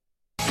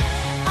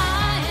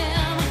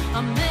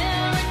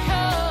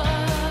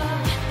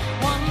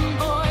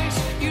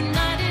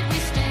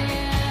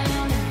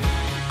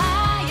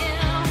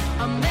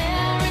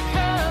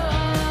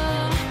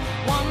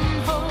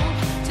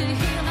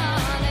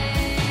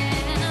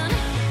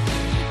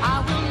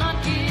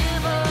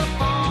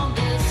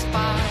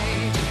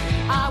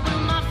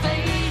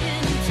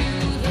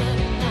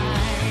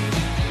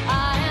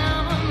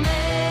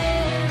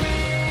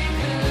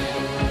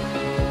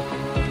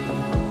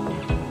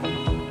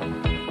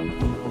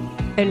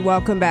And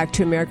welcome back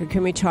to America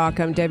Can We Talk.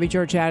 I'm Debbie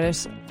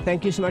Georgiadis.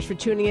 Thank you so much for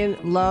tuning in.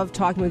 Love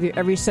talking with you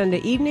every Sunday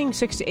evening,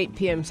 6 to 8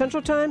 p.m.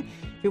 Central Time.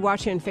 If you're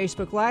watching on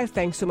Facebook Live,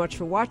 thanks so much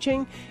for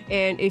watching.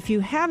 And if you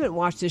haven't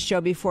watched this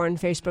show before on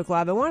Facebook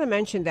Live, I want to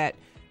mention that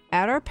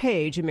at our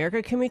page,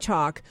 America Can We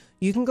Talk,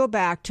 you can go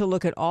back to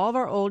look at all of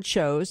our old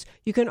shows.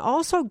 You can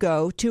also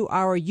go to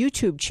our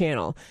YouTube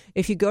channel.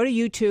 If you go to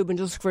YouTube and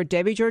just look for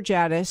Debbie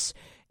Georgiadis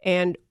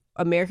and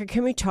America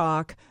Can We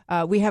Talk,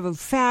 we have a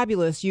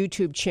fabulous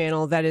YouTube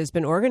channel that has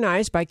been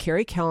organized by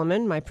Carrie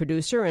Kellerman, my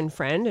producer and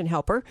friend and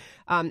helper.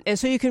 And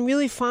so you can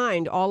really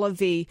find all of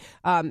the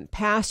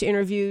past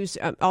interviews,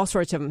 all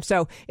sorts of them.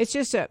 So it's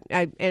just,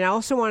 and I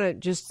also want to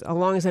just, as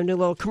long as I'm doing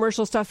a little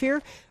commercial stuff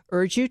here,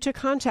 urge you to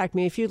contact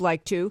me if you'd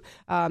like to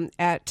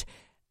at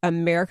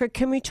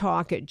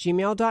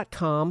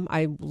americacanwetalk@gmail.com.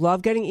 I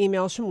love getting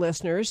emails from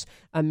listeners,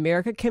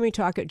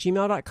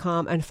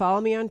 americacanwetalk@gmail.com, and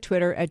follow me on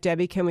Twitter at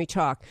Debbie Can We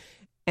Talk.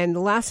 And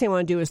the last thing I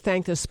want to do is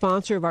thank the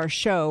sponsor of our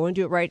show. I want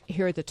to do it right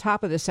here at the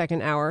top of the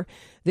second hour.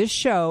 This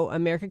show,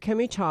 America Can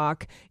We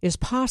Talk, is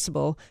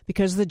possible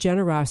because of the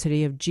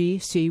generosity of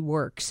GC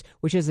Works,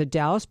 which is a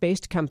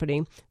Dallas-based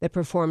company that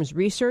performs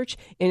research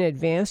in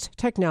advanced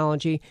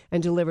technology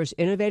and delivers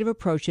innovative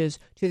approaches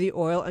to the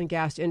oil and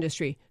gas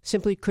industry.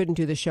 Simply couldn't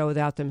do the show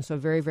without them, so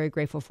very, very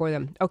grateful for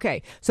them.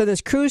 Okay, so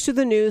this cruise through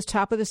the news,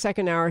 top of the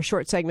second hour,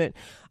 short segment.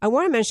 I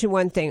want to mention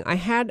one thing. I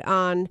had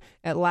on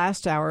at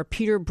last hour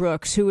Peter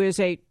Brookes, who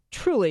is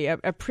truly a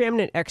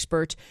preeminent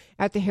expert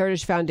at the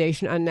Heritage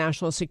Foundation on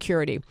national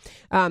security.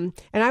 And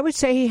I would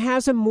say he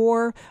has a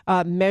more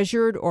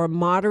measured or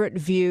moderate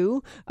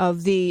view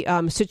of the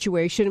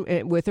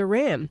situation with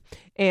Iran.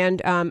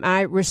 And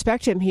I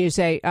respect him. He's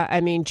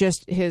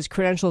just his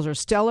credentials are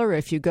stellar.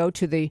 If you go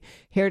to the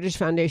Heritage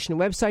Foundation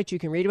website, you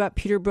can read about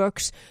Peter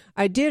Brookes.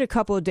 I did a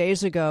couple of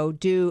days ago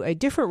do a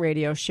different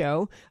radio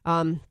show.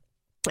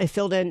 I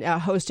filled in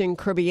hosting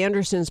Kirby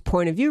Anderson's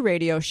Point of View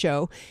radio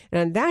show. And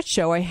on that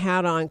show, I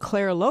had on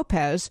Claire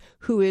Lopez,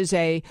 who is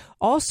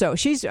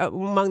she's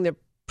among the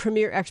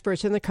premier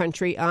experts in the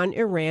country on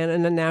Iran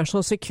and the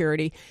national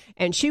security.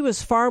 And she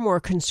was far more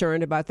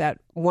concerned about that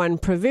one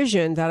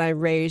provision that I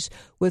raised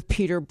with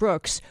Peter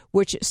Brookes,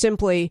 which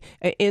simply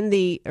in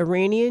the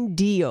Iranian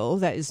deal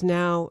that is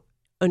now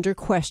under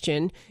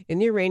question in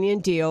the Iranian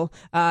deal,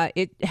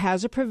 it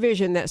has a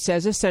provision that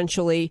says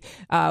essentially,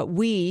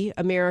 we,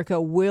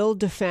 America, will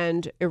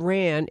defend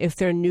Iran if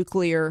their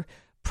nuclear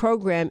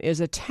program is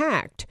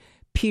attacked.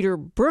 Peter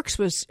Brookes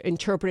was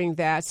interpreting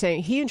that,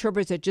 saying he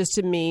interprets it just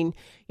to mean,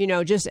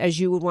 just as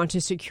you would want to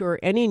secure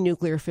any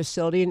nuclear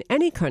facility in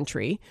any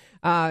country,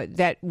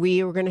 that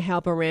we were going to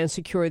help Iran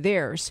secure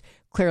theirs.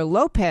 Claire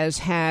Lopez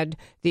had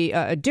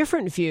a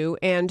different view,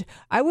 and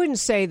I wouldn't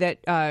say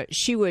that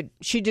she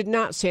did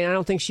not say, and I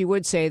don't think she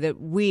would say that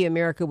we,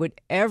 America,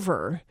 would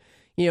ever,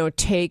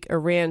 take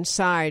Iran's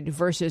side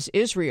versus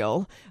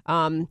Israel.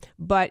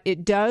 But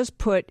it does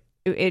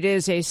it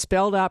is a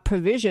spelled out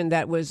provision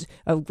that was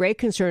of great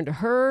concern to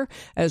her,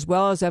 as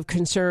well as of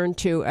concern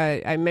to,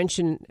 I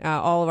mentioned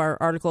all of our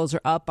articles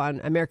are up on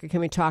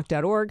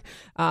americacanwetalk.org.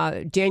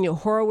 Daniel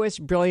Horowitz,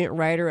 brilliant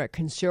writer at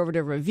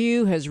Conservative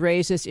Review, has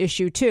raised this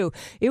issue too.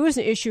 It was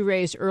an issue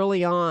raised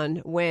early on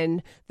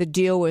when the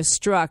deal was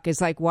struck.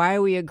 It's like, why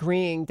are we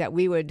agreeing that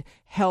we would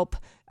help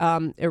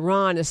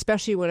Iran,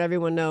 especially when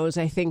everyone knows,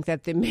 I think,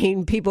 that the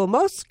main people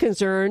most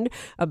concerned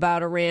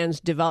about Iran's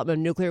development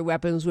of nuclear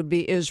weapons would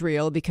be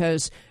Israel,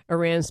 because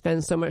Iran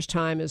spends so much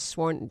time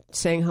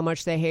saying how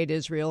much they hate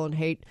Israel and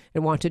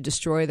want to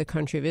destroy the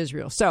country of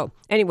Israel. So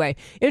anyway,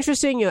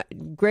 interesting,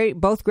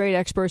 both great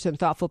experts and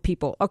thoughtful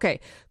people.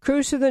 Okay,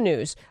 cruise to the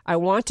news. I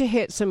want to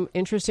hit some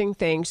interesting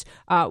things.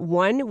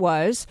 One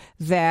was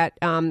that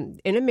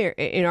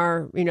in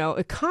our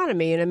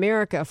economy in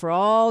America, for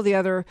all the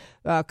other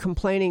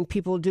complaining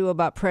people do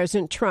about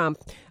President Trump,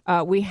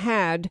 we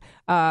have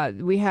a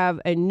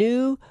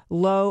new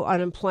low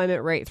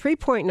unemployment rate,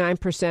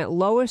 3.9%,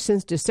 lowest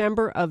since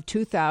December of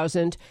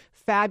 2000.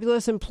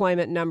 Fabulous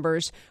employment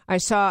numbers. I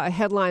saw a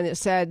headline that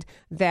said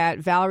that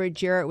Valerie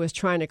Jarrett was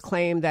trying to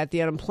claim that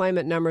the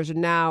unemployment numbers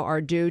now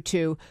are due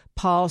to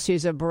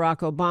policies of Barack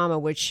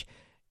Obama, which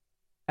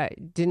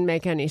didn't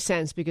make any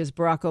sense, because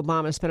Barack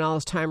Obama spent all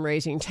his time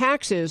raising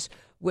taxes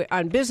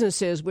on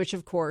businesses, which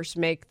of course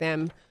make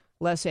them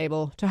less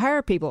able to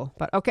hire people.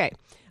 But okay.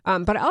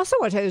 But I also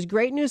want to tell you, there's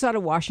great news out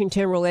of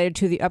Washington related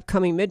to the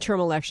upcoming midterm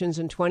elections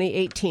in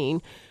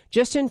 2018,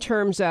 just in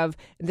terms of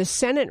the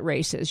Senate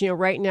races.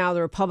 Right now,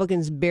 the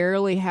Republicans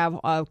barely have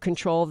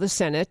control of the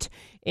Senate.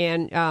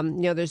 And,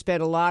 there's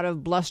been a lot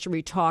of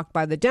blustery talk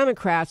by the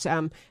Democrats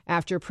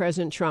after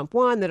President Trump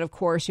won that, of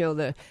course,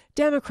 the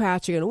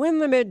Democrats are going to win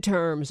the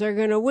midterms. They're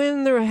going to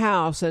win their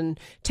House and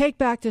take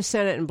back the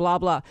Senate and blah,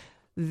 blah.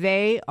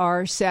 They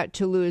are set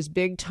to lose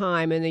big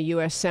time in the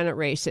U.S. Senate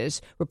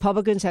races.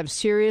 Republicans have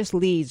serious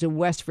leads in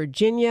West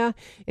Virginia.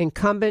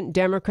 Incumbent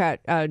Democrat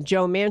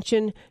Joe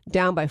Manchin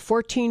down by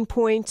 14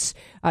 points.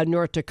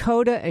 North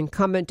Dakota,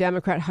 incumbent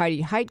Democrat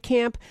Heidi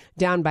Heitkamp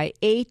down by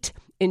 8.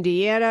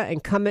 Indiana,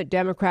 incumbent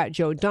Democrat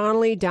Joe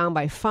Donnelly, down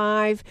by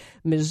 5.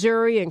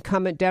 Missouri,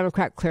 incumbent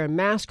Democrat Claire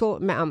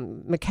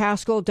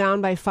McCaskill,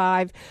 down by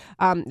 5.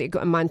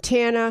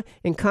 Montana,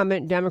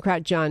 incumbent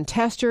Democrat John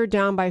Tester,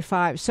 down by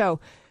 5. So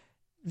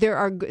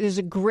there's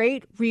a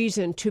great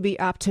reason to be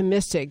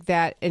optimistic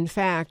that, in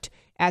fact,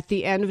 at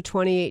the end of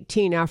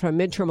 2018, after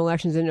midterm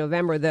elections in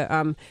November,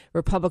 the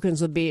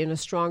Republicans will be in a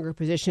stronger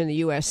position in the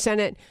U.S.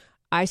 Senate.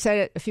 I said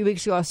it a few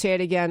weeks ago, I'll say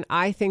it again.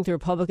 I think the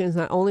Republicans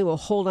not only will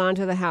hold on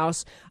to the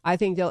House, I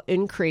think they'll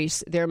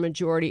increase their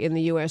majority in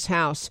the U.S.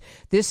 House.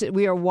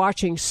 We are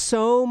watching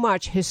so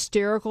much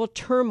hysterical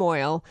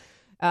turmoil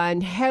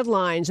and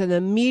headlines and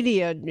the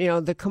media,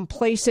 the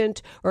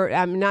complacent, or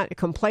not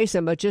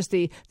complacent, but just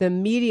the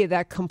media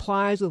that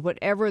complies with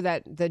whatever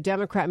that the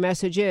Democrat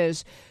message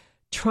is,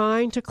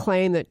 trying to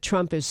claim that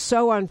Trump is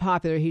so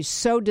unpopular, he's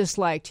so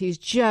disliked, he's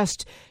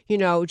just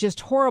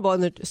horrible.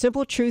 And the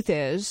simple truth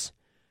is,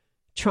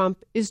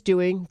 Trump is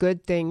doing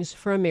good things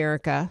for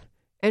America,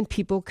 and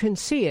people can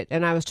see it.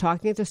 And I was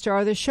talking at the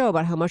start of the show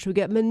about how much we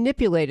get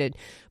manipulated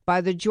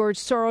by the George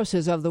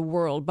Soroses of the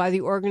world, by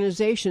the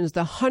organizations,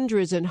 the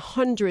hundreds and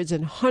hundreds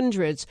and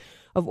hundreds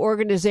of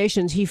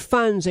organizations he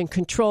funds and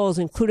controls,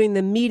 including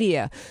the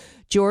media.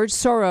 George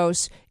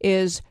Soros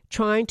is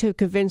trying to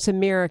convince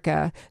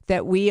America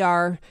that we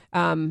are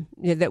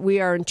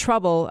in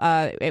trouble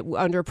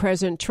under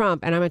President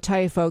Trump. And I'm going to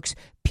tell you, folks,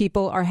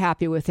 people are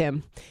happy with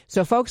him.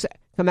 So, folks,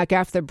 come back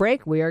after the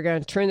break. We are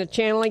going to turn the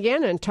channel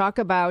again and talk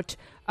about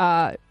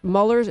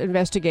Mueller's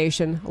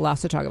investigation.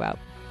 Lots to talk about.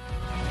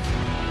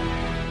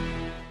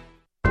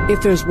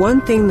 If there's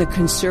one thing the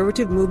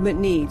conservative movement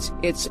needs,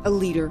 it's a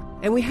leader.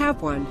 And we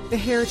have one, the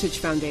Heritage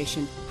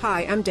Foundation.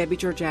 Hi, I'm Debbie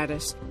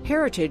Georgatos.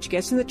 Heritage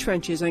gets in the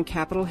trenches on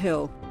Capitol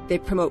Hill. They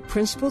promote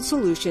principled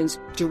solutions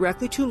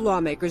directly to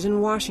lawmakers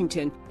in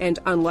Washington. And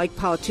unlike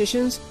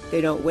politicians,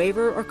 they don't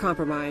waver or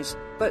compromise.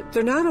 But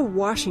they're not a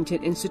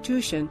Washington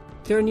institution.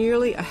 There are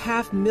nearly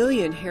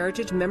 500,000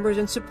 Heritage members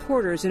and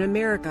supporters in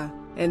America.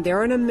 And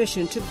they're on a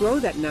mission to grow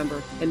that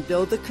number and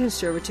build the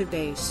conservative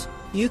base.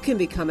 You can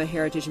become a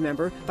Heritage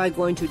member by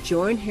going to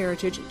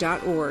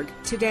joinheritage.org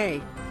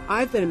today.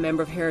 I've been a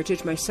member of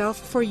Heritage myself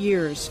for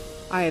years.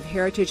 I have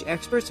Heritage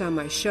experts on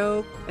my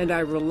show, and I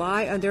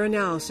rely on their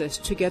analysis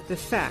to get the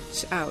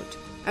facts out.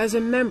 As a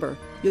member,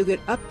 you'll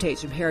get updates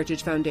from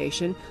Heritage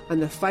Foundation on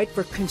the fight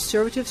for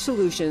conservative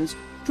solutions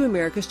to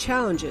America's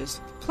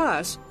challenges.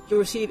 Plus, you'll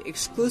receive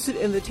exclusive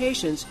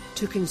invitations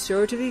to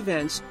conservative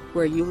events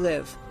where you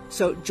live.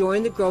 So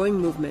join the growing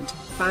movement.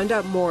 Find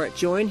out more at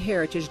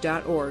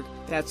joinheritage.org.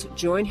 That's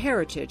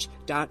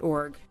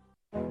joinheritage.org.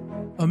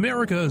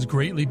 America is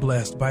greatly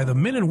blessed by the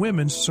men and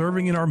women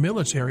serving in our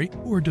military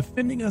who are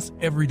defending us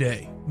every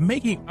day,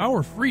 making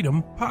our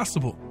freedom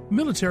possible.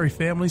 Military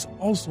families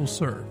also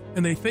serve,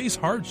 and they face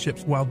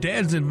hardships while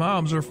dads and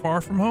moms are far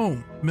from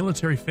home.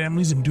 Military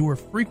families endure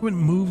frequent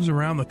moves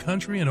around the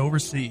country and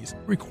overseas,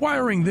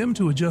 requiring them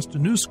to adjust to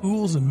new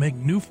schools and make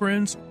new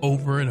friends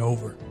over and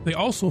over. They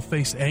also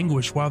face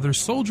anguish while their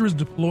soldiers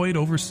deployed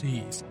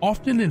overseas,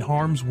 often in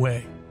harm's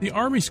way. The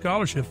Army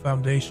Scholarship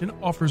Foundation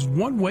offers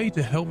one way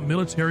to help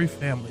military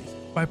families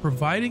by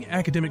providing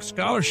academic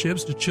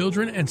scholarships to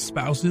children and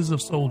spouses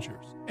of soldiers.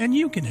 And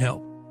you can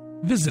help.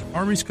 Visit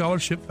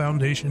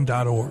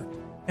ArmyScholarshipFoundation.org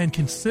and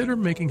consider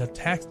making a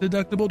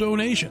tax-deductible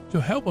donation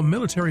to help a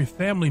military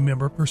family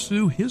member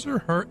pursue his or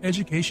her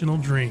educational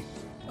dreams.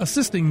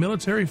 Assisting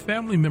military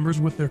family members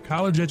with their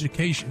college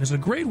education is a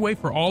great way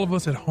for all of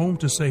us at home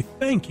to say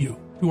thank you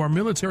to our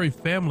military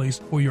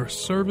families for your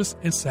service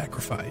and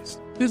sacrifice.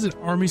 Visit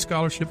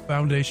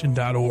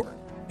ArmyScholarshipFoundation.org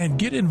and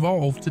get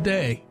involved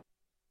today.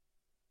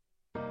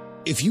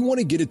 If you want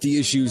to get at the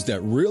issues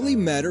that really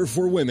matter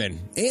for women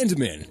and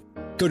men,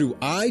 go to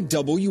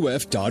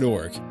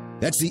IWF.org.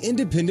 That's the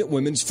Independent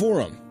Women's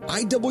Forum.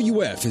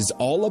 IWF is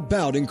all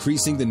about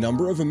increasing the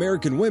number of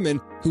American women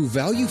who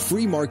value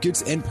free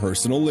markets and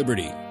personal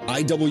liberty.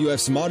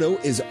 IWF's motto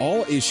is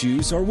all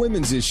issues are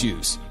women's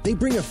issues. They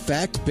bring a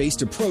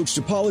fact-based approach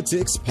to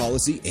politics,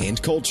 policy,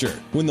 and culture.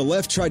 When the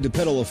left tried to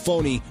peddle a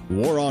phony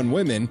war on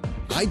women,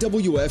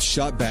 IWF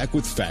shot back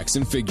with facts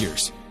and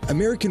figures.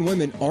 American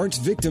women aren't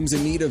victims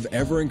in need of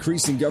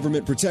ever-increasing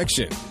government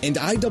protection, and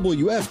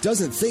IWF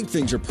doesn't think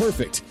things are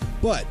perfect,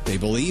 but they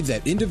believe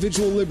that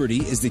individual liberty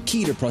is the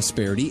key to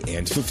prosperity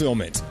and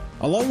fulfillment.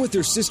 Along with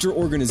their sister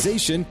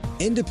organization,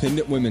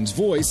 Independent Women's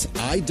Voice,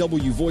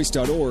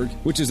 IWVoice.org,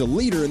 which is a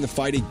leader in the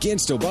fight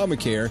against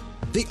Obamacare,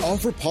 they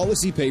offer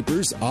policy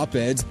papers,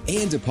 op-eds,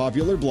 and a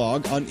popular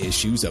blog on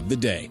issues of the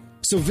day.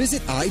 So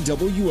visit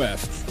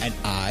IWF at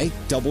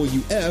IWF.org.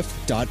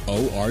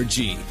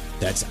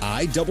 That's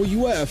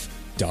IWF.org.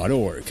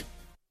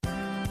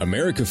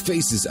 America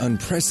faces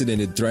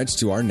unprecedented threats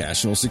to our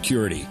national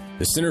security.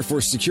 The Center for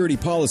Security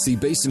Policy,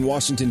 based in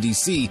Washington,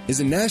 D.C.,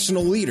 is a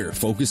national leader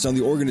focused on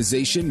the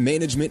organization,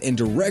 management, and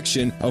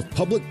direction of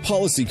public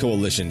policy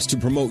coalitions to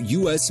promote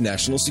U.S.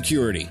 national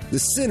security. The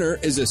center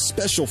is a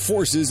special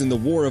forces in the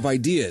war of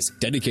ideas,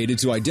 dedicated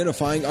to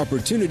identifying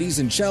opportunities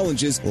and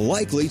challenges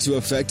likely to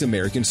affect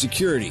American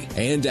security,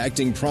 and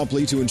acting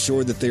promptly to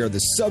ensure that they are the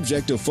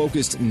subject of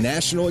focused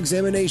national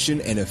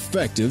examination and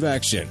effective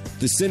action.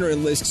 The center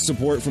enlists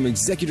support from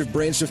executive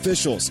branch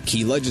officials,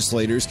 key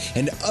legislators,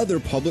 and other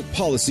public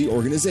policy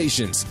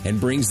organizations,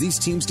 and brings these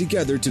teams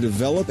together to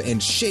develop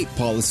and shape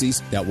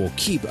policies that will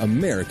keep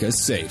America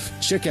safe.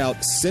 Check out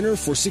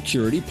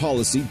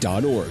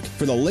centerforsecuritypolicy.org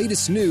for the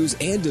latest news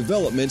and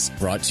developments,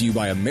 brought to you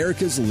by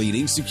America's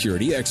leading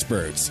security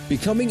experts.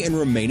 Becoming and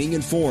remaining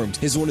informed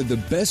is one of the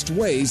best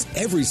ways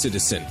every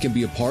citizen can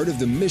be a part of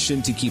the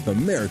mission to keep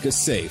America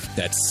safe.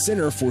 That's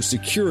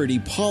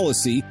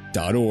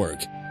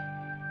centerforsecuritypolicy.org.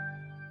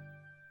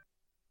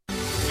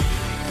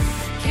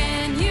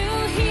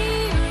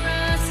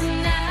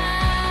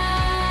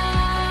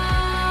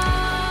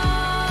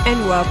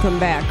 And welcome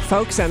back,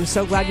 folks. I'm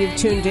so glad you've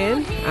tuned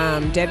in.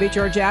 Debbie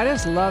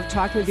Georgiadis. Love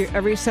talking with you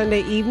every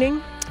Sunday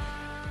evening.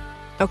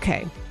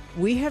 Okay,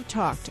 we have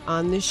talked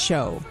on this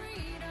show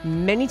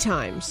many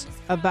times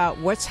about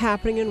what's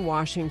happening in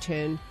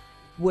Washington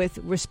with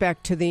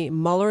respect to the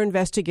Mueller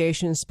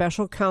investigation,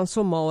 Special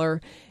Counsel Mueller,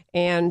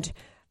 and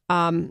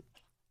I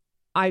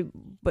want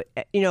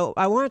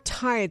to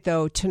tie it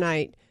though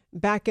tonight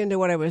back into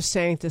what I was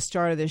saying at the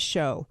start of this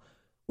show,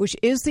 which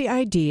is the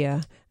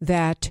idea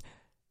that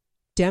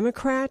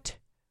Democrat,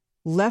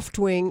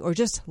 left-wing, or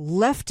just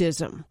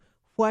leftism.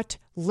 What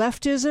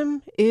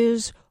leftism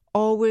is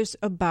always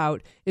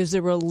about is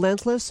the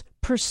relentless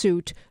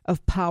pursuit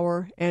of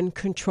power and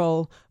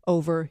control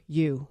over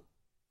you.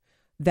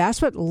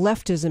 That's what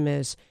leftism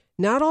is.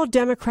 Not all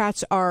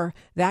Democrats are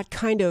that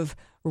kind of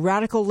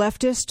radical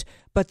leftist,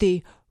 but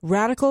the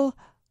radical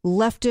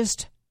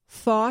leftist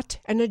thought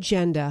and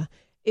agenda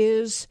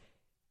is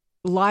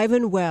live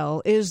and well,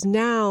 is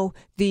now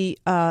the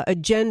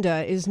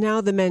agenda, is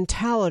now the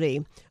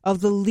mentality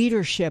of the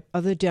leadership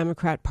of the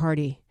Democrat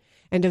Party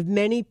and of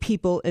many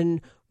people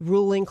in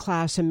ruling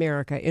class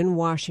America, in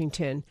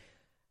Washington.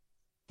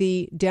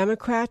 The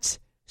Democrats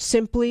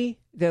simply,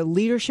 the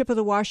leadership of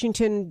the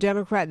Washington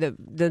Democrat,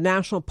 the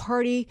National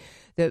Party,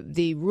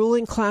 the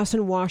ruling class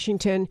in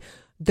Washington,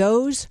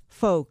 those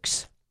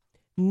folks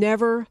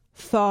never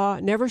saw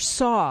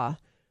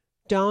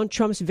Donald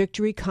Trump's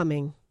victory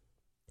coming.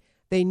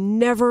 They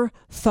never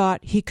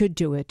thought he could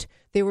do it.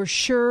 They were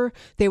sure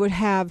they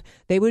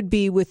would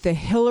be with the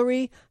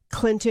Hillary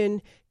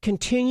Clinton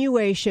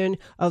continuation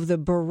of the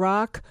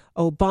Barack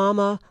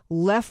Obama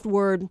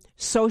leftward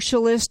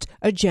socialist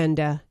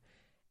agenda.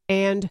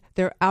 And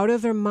they're out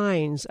of their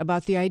minds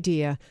about the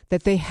idea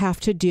that they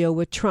have to deal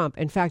with Trump.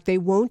 In fact, they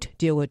won't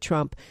deal with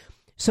Trump.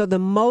 So the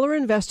Mueller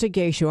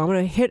investigation, I'm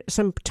going to hit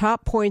some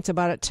top points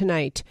about it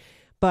tonight.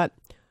 But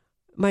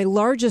my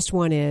largest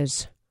one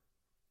is,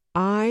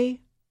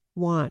 I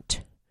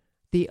want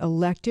the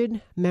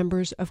elected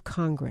members of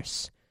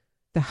Congress,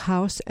 the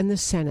House and the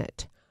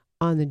Senate,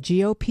 on the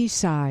GOP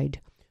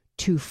side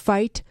to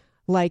fight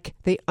like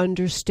they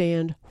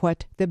understand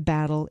what the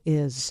battle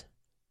is.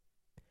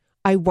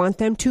 I want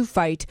them to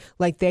fight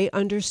like they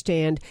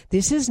understand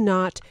this is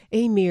not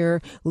a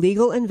mere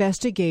legal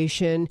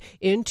investigation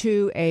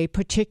into a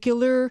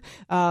particular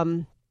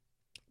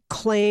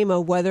claim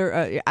of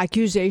whether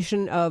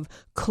accusation of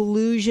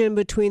collusion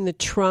between the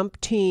Trump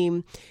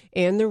team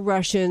and the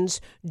Russians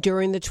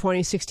during the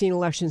 2016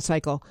 election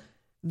cycle.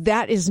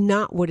 That is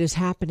not what is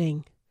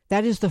happening.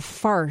 That is the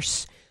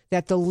farce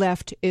that the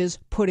left is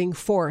putting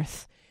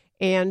forth.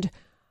 And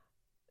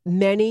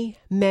many,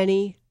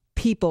 many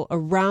people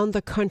around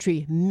the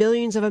country,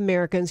 millions of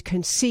Americans,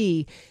 can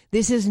see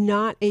this is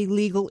not a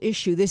legal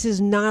issue. This is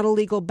not a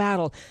legal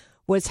battle.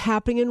 What's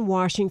happening in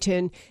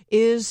Washington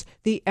is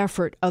the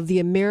effort of the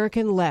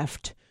American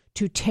left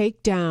to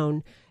take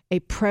down a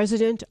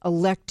president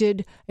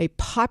elected, a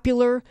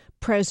popular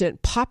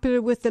president,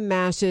 popular with the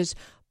masses,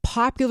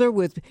 popular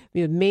with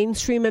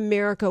mainstream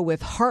America,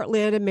 with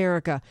heartland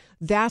America.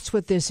 That's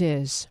what this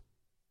is.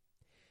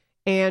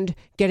 And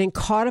getting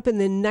caught up in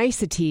the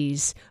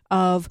niceties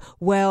of,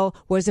 well,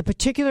 was a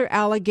particular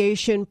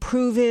allegation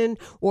proven,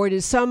 or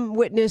did some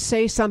witness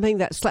say something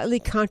that slightly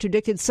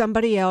contradicted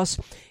somebody else?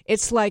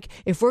 It's like,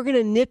 if we're going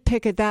to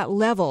nitpick at that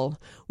level,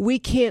 we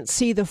can't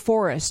see the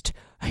forest.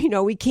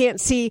 We can't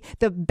see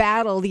the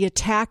battle, the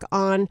attack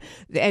on,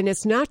 and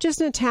it's not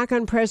just an attack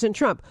on President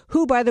Trump,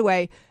 who, by the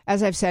way,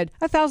 as I've said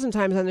 1,000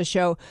 times on the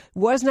show,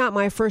 was not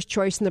my first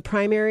choice in the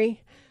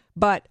primary.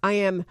 But I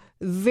am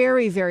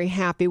very, very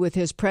happy with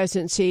his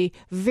presidency,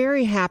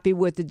 very happy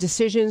with the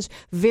decisions,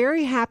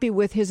 very happy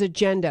with his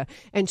agenda.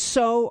 And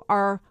so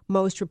are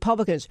most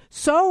Republicans.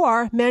 So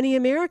are many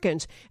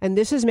Americans. And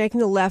this is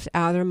making the left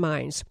out of their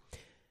minds.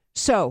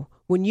 So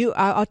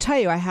I'll tell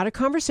you, I had a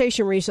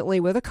conversation recently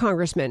with a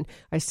congressman.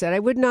 I said I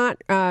would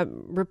not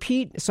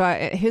repeat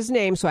his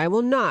name, so I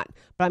will not.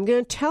 But I'm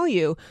going to tell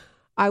you,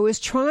 I was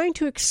trying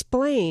to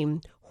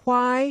explain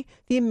why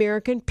the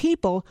American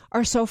people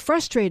are so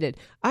frustrated.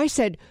 I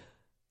said,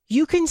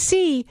 you can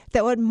see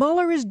that what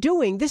Mueller is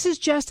doing, this is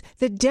just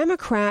the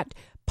Democrat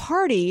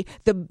Party,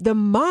 the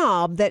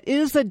mob that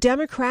is the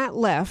Democrat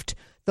left,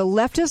 the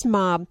leftist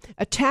mob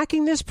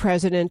attacking this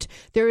president.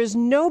 There is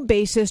no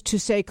basis to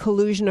say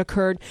collusion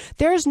occurred.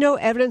 There is no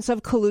evidence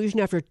of collusion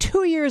after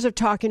 2 years of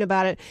talking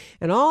about it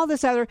and all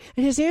this other.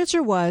 And his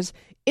answer was,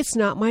 it's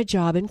not my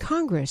job in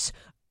Congress.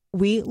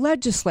 We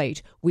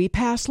legislate. We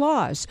pass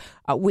laws.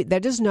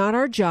 That is not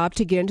our job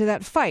to get into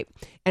that fight.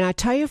 And I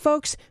tell you,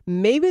 folks,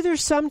 maybe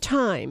there's some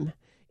time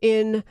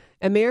in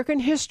American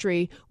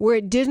history where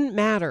it didn't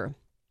matter,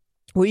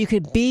 where you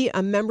could be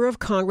a member of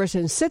Congress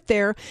and sit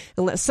there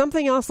and let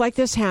something else like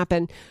this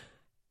happen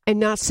and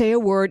not say a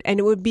word, and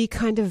it would be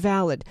kind of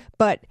valid.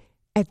 But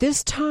at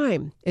this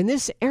time, in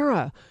this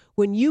era,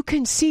 when you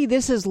can see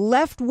this is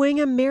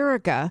left-wing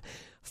America,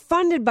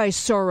 funded by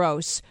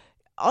Soros,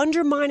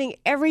 undermining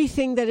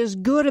everything that is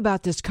good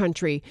about this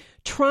country,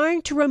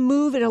 trying to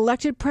remove an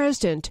elected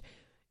president,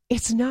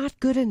 it's not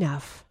good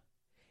enough.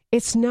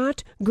 It's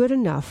not good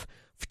enough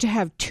to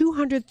have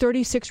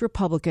 236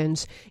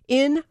 Republicans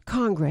in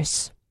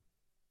Congress.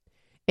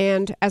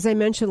 And as I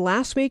mentioned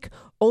last week,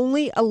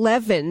 only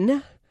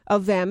 11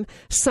 of them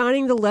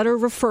signing the letter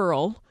of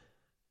referral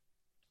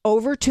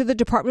over to the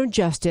Department of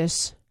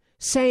Justice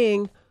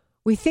saying,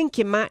 we think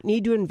you might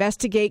need to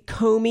investigate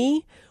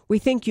Comey. We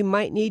think you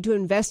might need to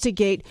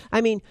investigate,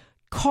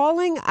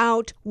 calling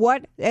out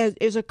what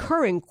is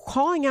occurring,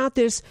 calling out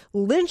this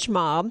lynch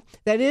mob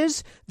that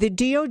is the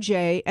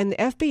DOJ and the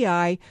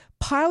FBI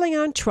piling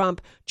on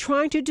Trump,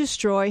 trying to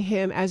destroy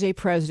him as a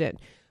president.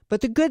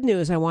 But the good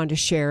news I wanted to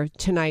share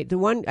tonight,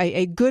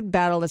 a good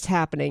battle that's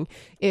happening,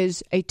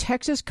 is a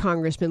Texas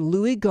Congressman,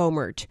 Louis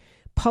Gohmert,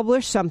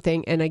 published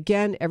something. And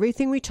again,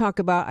 everything we talk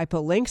about, I put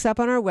links up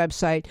on our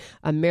website,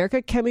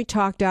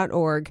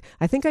 americacanwetalk.org.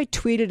 I think I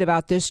tweeted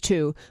about this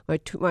too.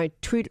 My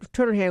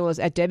Twitter handle is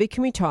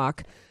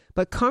 @DebbieCanWeTalk.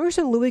 But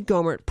Congressman Louis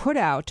Gohmert put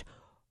out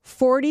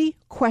 40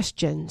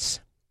 questions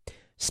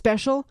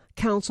Special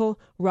Counsel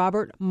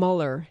Robert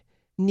Mueller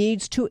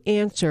needs to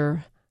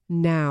answer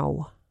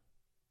now.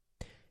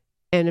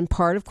 And in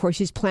part, of course,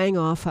 he's playing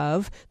off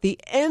of the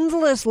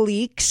endless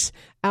leaks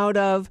out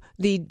of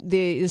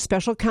the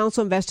special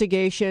counsel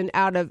investigation,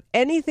 out of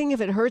anything,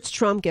 if it hurts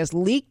Trump, gets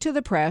leaked to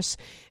the press.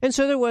 And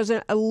so there was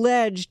an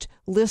alleged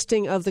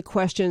listing of the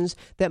questions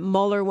that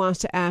Mueller wants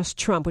to ask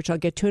Trump, which I'll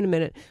get to in a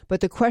minute. But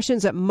the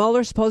questions that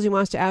Mueller supposedly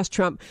wants to ask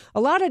Trump, a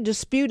lot of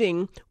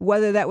disputing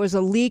whether that was a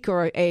leak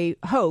or a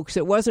hoax.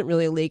 It wasn't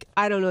really a leak.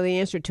 I don't know the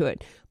answer to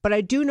it. But I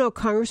do know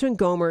Congressman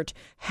Gohmert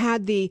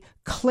had the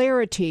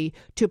clarity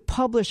to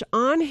publish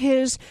on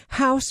his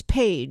House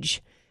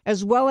page,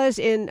 as well as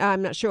in,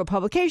 I'm not sure what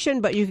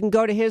publication, but you can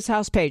go to his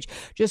House page.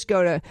 Just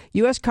go to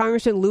U.S.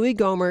 Congressman Louis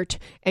Gohmert,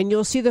 and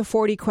you'll see the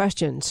 40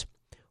 questions.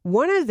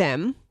 One of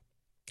them,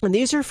 and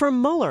these are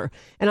from Mueller,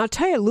 and I'll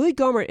tell you, Louis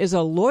Gohmert is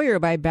a lawyer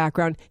by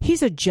background.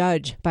 He's a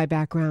judge by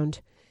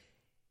background.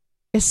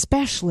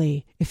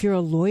 Especially if you're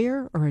a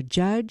lawyer or a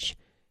judge,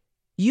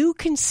 you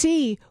can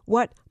see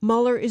what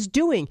Mueller is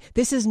doing.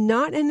 This is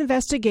not an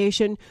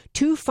investigation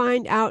to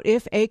find out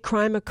if a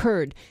crime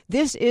occurred.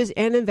 This is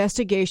an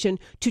investigation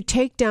to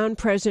take down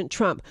President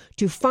Trump,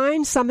 to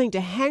find something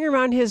to hang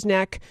around his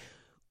neck,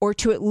 or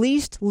to at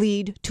least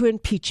lead to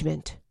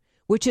impeachment,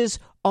 which is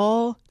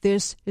all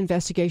this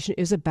investigation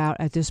is about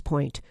at this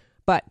point.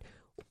 But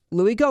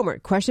Louis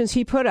Gohmert, questions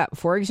he put up,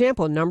 for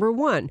example, number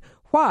one,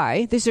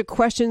 why? These are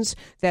questions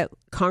that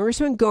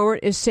Congressman Gohmert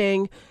is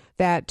saying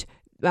that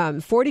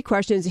 40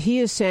 questions he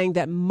is saying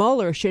that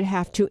Mueller should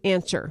have to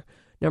answer.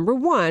 Number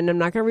one, I'm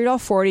not going to read all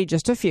 40,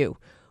 just a few.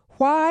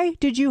 Why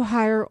did you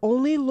hire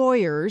only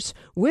lawyers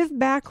with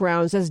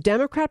backgrounds as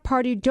Democrat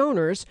Party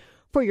donors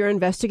for your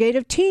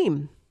investigative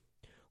team?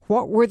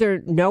 What, were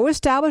there no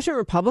establishment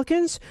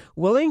Republicans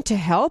willing to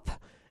help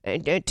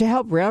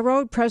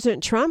railroad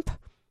President Trump?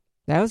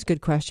 That was a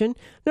good question.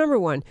 Number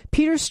one,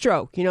 Peter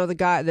Strzok,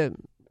 the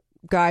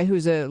guy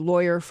who's a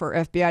lawyer for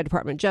FBI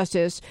Department of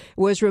Justice,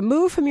 was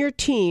removed from your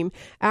team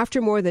after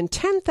more than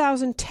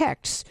 10,000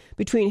 texts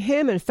between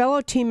him and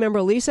fellow team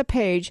member Lisa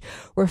Page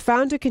were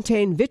found to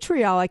contain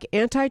vitriolic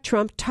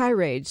anti-Trump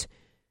tirades.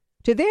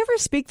 Did they ever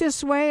speak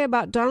this way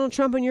about Donald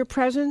Trump in your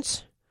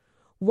presence?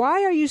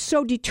 Why are you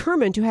so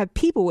determined to have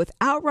people with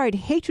outright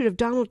hatred of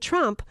Donald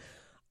Trump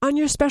on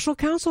your special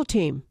counsel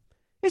team?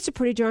 It's a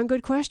pretty darn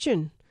good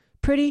question.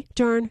 Pretty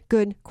darn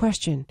good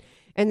question.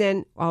 And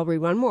then I'll read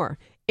one more.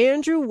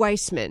 Andrew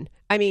Weissman.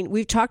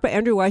 We've talked about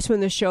Andrew Weissman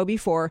in the show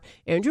before.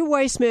 Andrew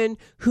Weissman,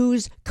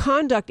 whose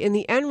conduct in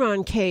the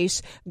Enron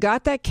case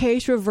got that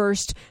case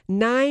reversed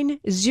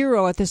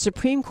 9-0 at the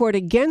Supreme Court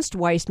against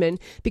Weissman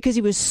because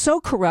he was so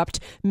corrupt,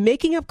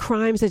 making up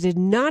crimes that did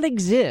not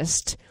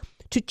exist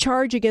to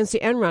charge against the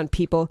Enron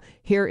people.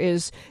 Here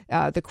is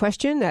the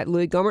question that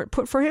Louis Gohmert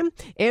put for him.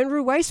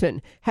 Andrew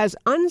Weissman has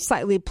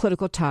unsightly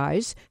political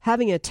ties,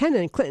 having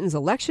attended Clinton's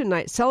election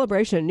night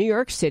celebration in New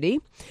York City.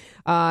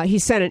 He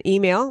sent an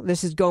email.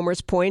 This is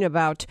Gohmert's point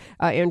about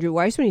Andrew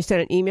Weissman. He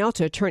sent an email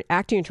to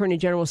Acting Attorney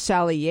General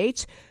Sally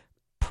Yates,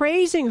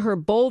 praising her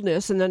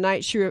boldness in the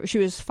night she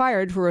was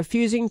fired for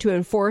refusing to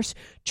enforce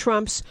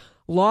Trump's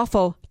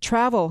lawful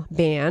travel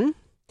ban.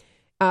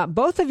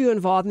 Both of you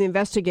involved in the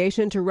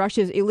investigation into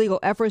Russia's illegal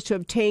efforts to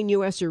obtain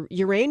U.S.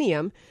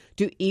 uranium.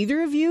 Do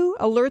either of you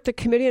alert the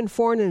Committee on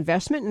Foreign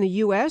Investment in the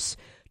U.S.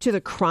 to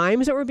the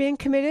crimes that were being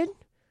committed?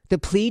 The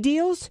plea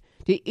deals?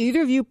 Did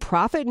either of you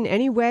profit in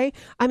any way?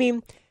 I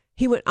mean,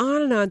 he went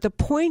on and on. The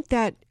point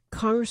that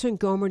Congressman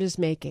Gohmert is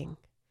making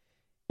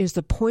is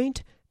the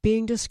point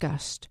being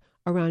discussed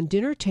around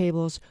dinner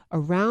tables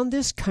around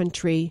this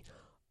country,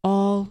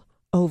 all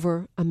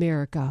over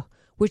America,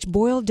 which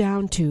boiled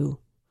down to,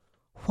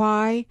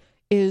 why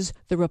is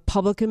the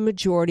Republican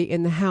majority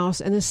in the House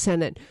and the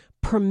Senate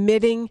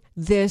permitting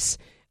this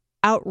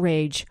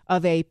outrage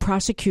of a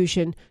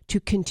prosecution to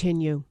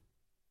continue?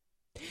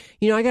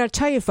 You know, I got to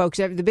tell you, folks,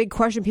 the big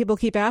question people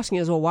keep asking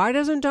is, well, why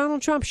doesn't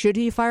Donald Trump, should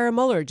he fire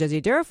Mueller? Does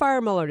he dare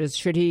fire Mueller?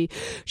 Should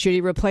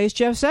he replace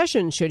Jeff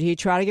Sessions? Should he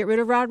try to get rid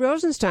of Rod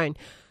Rosenstein?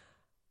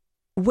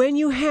 When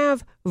you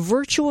have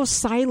virtual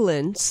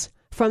silence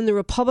from the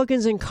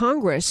Republicans in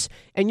Congress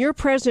and you're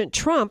President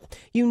Trump,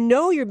 you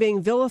know you're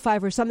being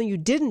vilified for something you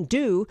didn't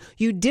do.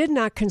 You did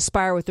not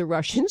conspire with the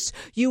Russians.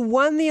 You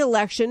won the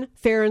election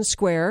fair and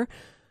square.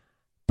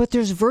 But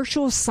there's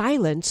virtual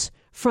silence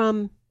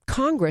from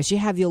Congress. You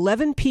have the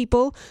 11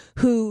 people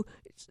who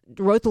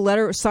wrote the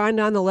letter, signed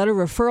on the letter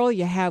of referral.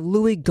 You have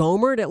Louis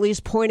Gohmert at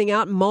least pointing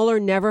out Mueller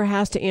never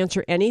has to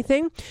answer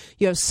anything.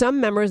 You have some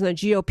members on the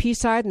GOP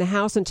side in the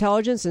House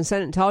Intelligence and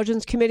Senate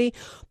Intelligence Committee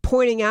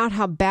pointing out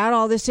how bad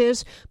all this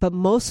is, but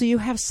mostly you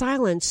have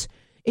silence.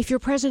 If you're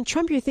President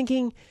Trump, you're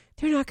thinking,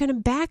 they're not going to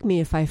back me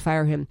if I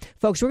fire him.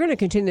 Folks, we're going to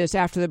continue this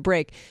after the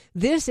break.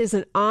 This is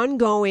an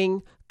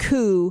ongoing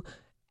coup,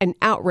 an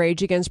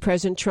outrage against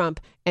President Trump,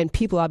 and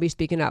people ought to be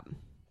speaking up.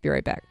 Be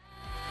right back.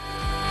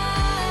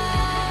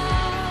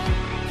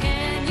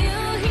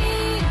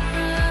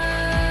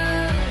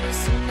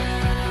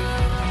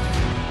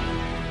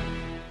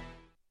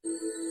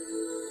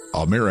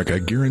 America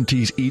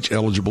guarantees each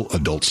eligible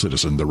adult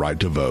citizen the right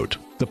to vote.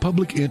 The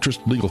Public Interest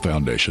Legal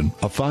Foundation,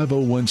 a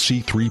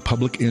 501c3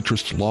 public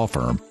interest law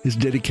firm, is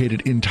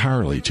dedicated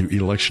entirely to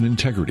election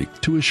integrity,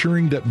 to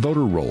assuring that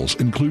voter rolls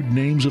include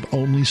names of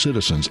only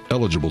citizens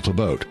eligible to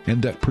vote,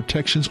 and that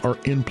protections are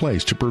in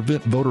place to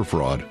prevent voter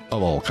fraud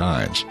of all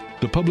kinds.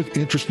 The Public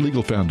Interest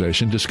Legal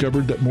Foundation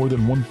discovered that more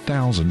than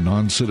 1,000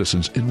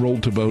 non-citizens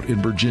enrolled to vote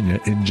in Virginia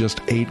in just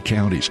 8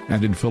 counties,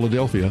 and in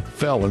Philadelphia,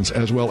 felons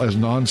as well as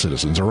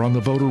non-citizens are on the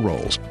voter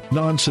rolls.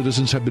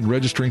 Non-citizens have been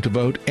registering to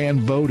vote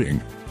and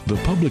voting. The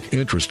Public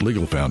Interest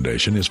Legal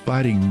Foundation is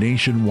fighting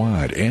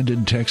nationwide and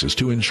in Texas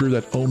to ensure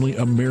that only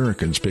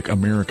Americans pick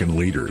American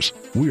leaders.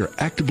 We are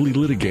actively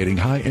litigating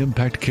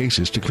high-impact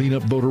cases to clean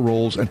up voter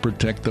rolls and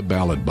protect the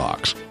ballot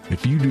box.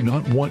 If you do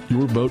not want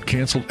your vote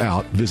canceled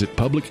out, visit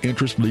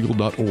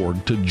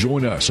publicinterestlegal.org to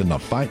join us in the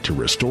fight to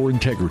restore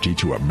integrity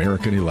to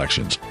American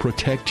elections.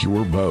 Protect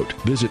your vote.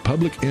 Visit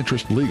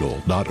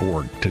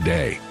publicinterestlegal.org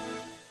today.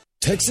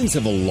 Texans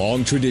have a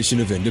long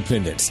tradition of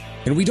independence,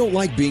 and we don't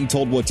like being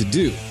told what to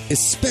do,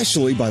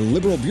 especially by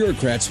liberal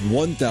bureaucrats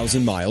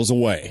 1,000 miles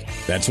away.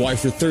 That's why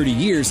for 30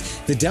 years,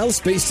 the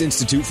Dallas-based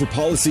Institute for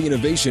Policy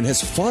Innovation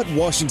has fought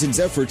Washington's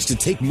efforts to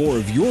take more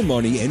of your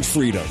money and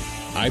freedom.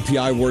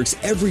 IPI works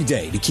every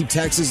day to keep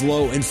taxes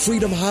low and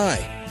freedom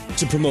high,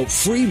 to promote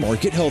free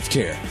market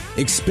healthcare,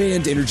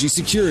 expand energy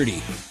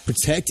security,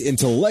 protect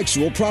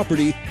intellectual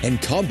property,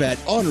 and combat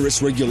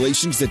onerous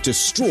regulations that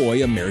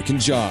destroy American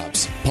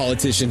jobs.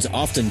 Politicians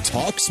often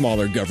talk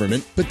smaller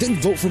government, but then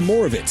vote for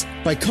more of it.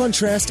 By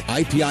contrast,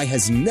 IPI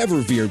has never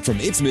veered from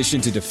its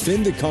mission to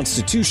defend the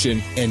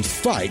Constitution and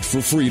fight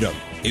for freedom.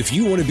 If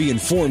you want to be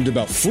informed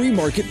about free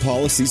market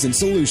policies and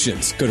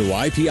solutions, go to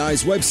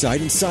IPI's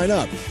website and sign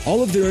up.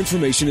 All of their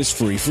information is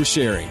free for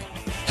sharing.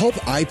 Help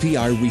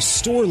IPI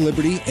restore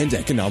liberty and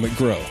economic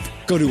growth.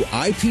 Go to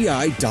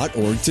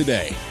IPI.org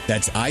today.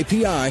 That's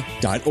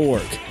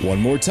IPI.org.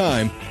 One more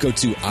time, go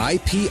to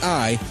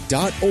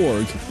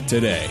IPI.org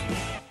today.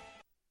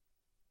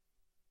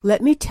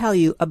 Let me tell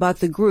you about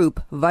the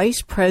group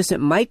Vice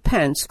President Mike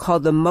Pence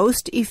called the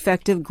most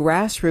effective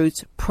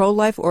grassroots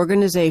pro-life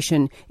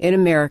organization in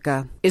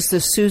America. It's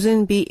the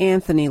Susan B.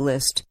 Anthony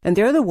list, and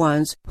they're the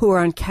ones who are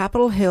on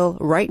Capitol Hill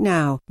right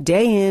now,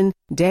 day in,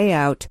 day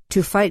out,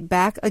 to fight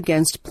back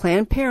against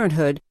Planned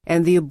Parenthood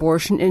and the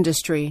abortion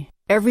industry.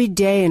 Every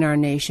day in our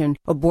nation,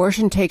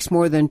 abortion takes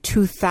more than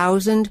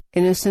 2,000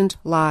 innocent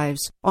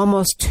lives,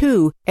 almost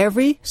 2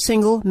 every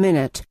single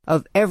minute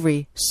of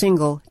every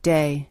single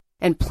day.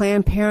 And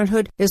Planned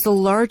Parenthood is the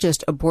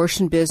largest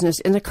abortion business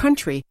in the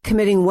country,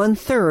 committing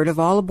 1/3 of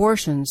all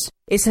abortions.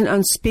 It's an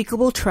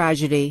unspeakable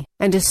tragedy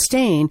and a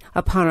stain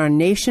upon our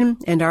nation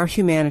and our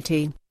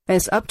humanity. And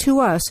it's up to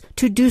us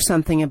to do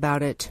something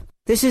about it.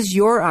 This is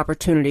your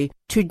opportunity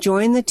to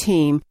join the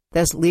team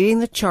that's leading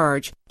the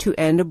charge to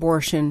end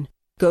abortion.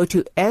 Go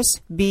to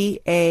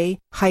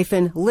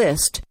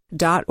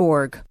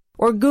sba-list.org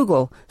or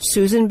Google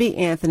Susan B.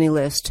 Anthony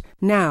List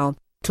now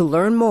to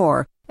learn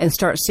more and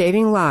start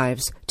saving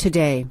lives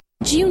today.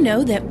 Do you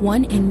know that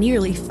 1 in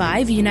nearly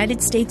 5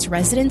 United States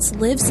residents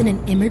lives in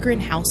an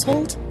immigrant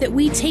household? That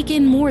we take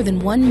in more than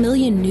 1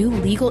 million new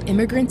legal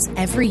immigrants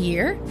every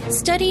year?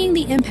 Studying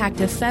the impact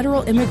of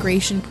federal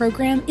immigration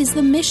program is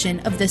the mission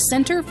of the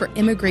Center for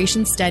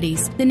Immigration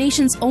Studies, the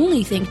nation's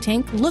only think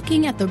tank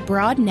looking at the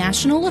broad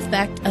national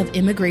effect of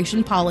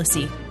immigration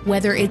policy.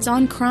 Whether it's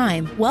on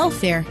crime,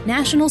 welfare,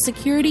 national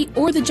security,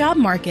 or the job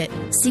market,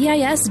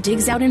 CIS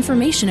digs out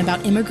information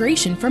about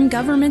immigration from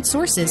government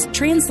sources,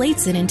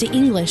 translates it into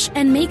English,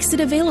 and makes it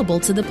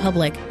available to the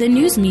public, the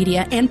news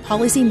media, and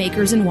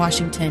policymakers in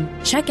Washington.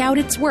 Check out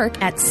its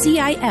work at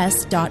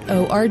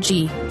CIS.org.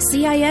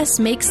 CIS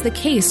makes the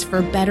case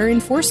for better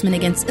enforcement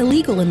against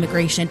illegal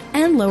immigration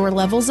and lower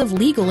levels of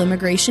legal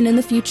immigration in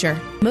the future.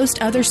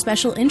 Most other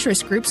special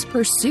interest groups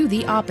pursue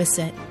the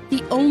opposite.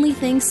 The only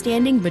thing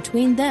standing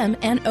between them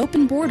and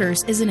open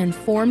borders is an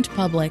informed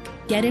public.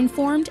 Get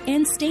informed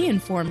and stay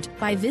informed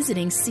by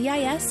visiting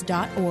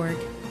CIS.org.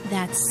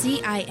 That's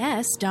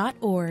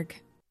CIS.org.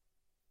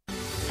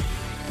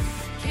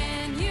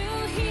 Can you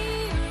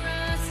hear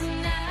us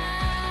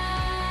now?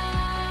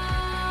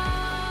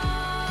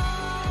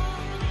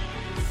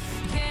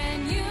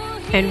 Can you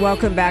hear And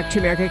welcome back to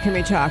America Can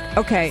We Talk.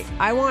 Okay,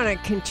 I want to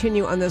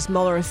continue on this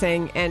Mueller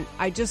thing, and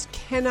I just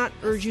cannot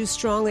urge you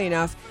strongly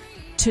enough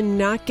to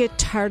not get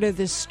tired of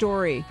this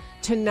story,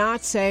 to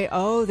not say,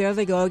 oh, there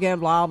they go again,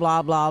 blah,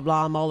 blah, blah,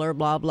 blah, Mueller,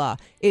 blah, blah.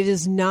 It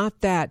is not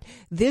that.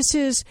 This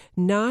is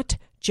not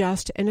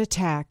just an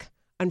attack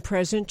on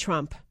President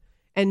Trump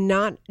and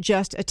not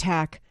just an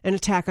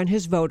attack on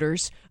his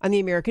voters, on the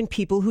American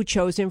people who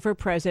chose him for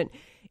president.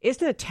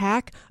 It's an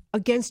attack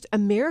against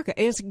America.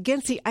 It's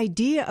against the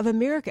idea of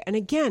America. And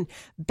again,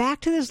 back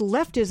to this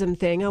leftism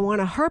thing I want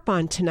to harp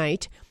on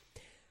tonight.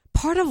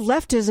 Part of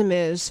leftism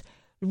is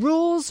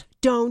rules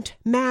don't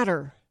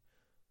matter.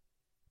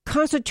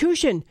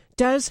 Constitution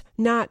does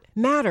not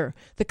matter.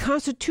 The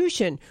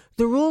Constitution,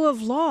 the rule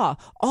of law,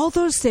 all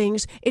those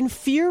things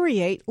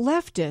infuriate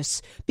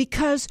leftists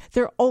because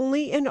they're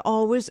only and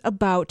always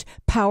about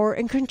power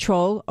and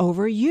control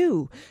over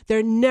you.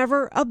 They're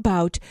never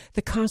about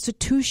the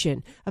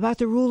Constitution, about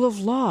the rule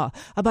of law,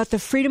 about the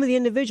freedom of the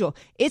individual.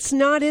 It's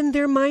not in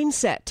their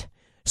mindset.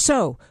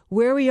 So,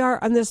 where we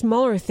are on this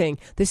Mueller thing,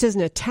 this is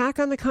an attack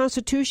on the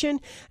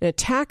Constitution, an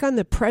attack on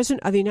the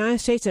President of the United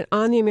States and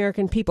on the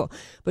American people.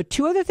 But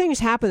two other things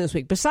happened this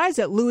week. Besides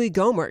that, Louis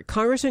Gohmert,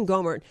 Congressman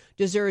Gohmert,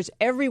 deserves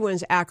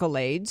everyone's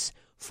accolades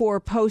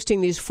for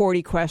posting these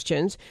 40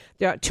 questions.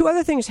 There are two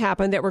other things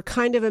happened that were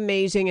kind of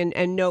amazing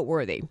and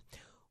noteworthy.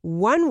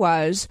 One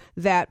was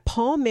that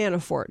Paul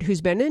Manafort,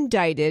 who's been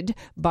indicted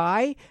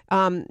by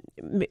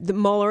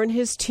Mueller and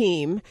his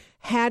team,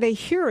 had a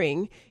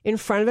hearing in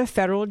front of a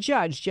federal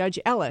judge, Judge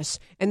Ellis.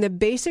 And the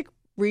basic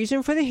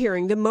reason for the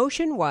hearing, the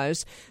motion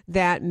was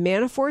that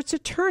Manafort's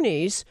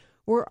attorneys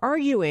were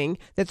arguing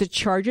that the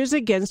charges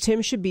against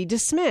him should be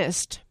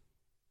dismissed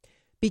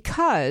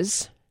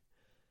because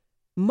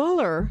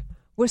Mueller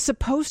was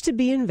supposed to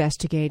be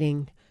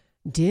investigating,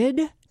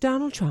 did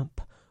Donald Trump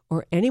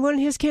or anyone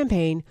in his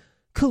campaign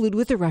collude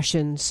with the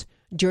Russians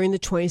during the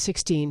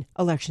 2016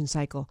 election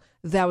cycle?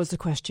 That was the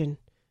question.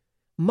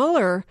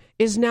 Mueller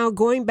is now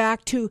going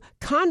back to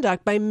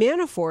conduct by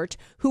Manafort,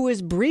 who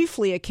was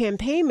briefly a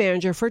campaign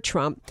manager for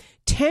Trump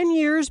 10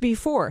 years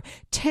before,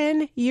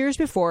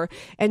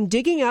 and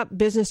digging up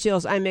business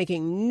deals. I'm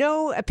making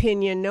no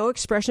opinion, no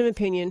expression of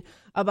opinion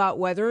about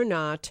whether or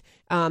not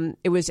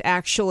it was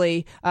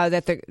actually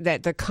that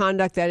the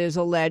conduct that is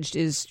alleged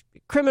is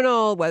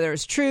criminal, whether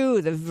it's true,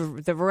 the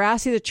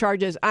veracity of the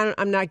charges.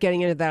 I'm not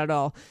getting into that at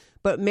all.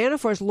 But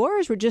Manafort's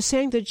lawyers were just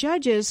saying to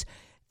judges,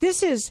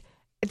 this is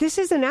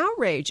an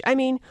outrage. I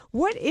mean,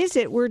 what is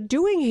it we're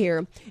doing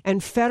here?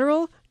 And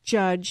federal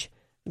judge,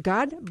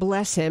 God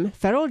bless him,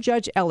 federal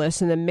Judge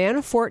Ellis in the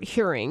Manafort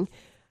hearing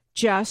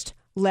just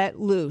let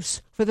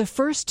loose. For the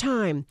first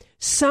time,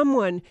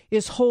 someone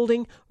is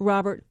holding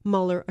Robert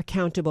Mueller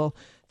accountable.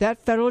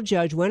 That federal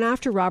judge went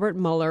after Robert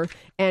Mueller,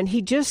 and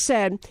he just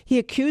said he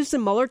accused the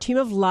Mueller team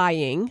of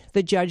lying,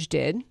 the judge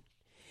did.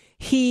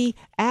 He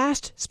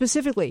asked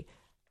specifically,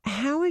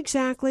 how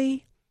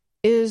exactly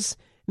is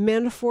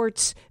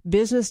Manafort's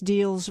business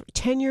deals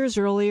 10 years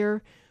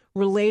earlier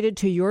related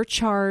to your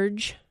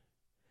charge,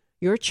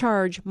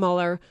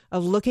 Mueller,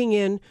 of looking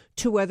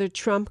into whether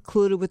Trump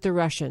colluded with the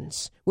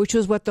Russians, which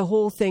was what the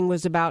whole thing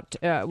was about.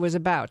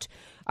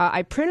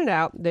 I printed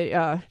out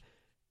the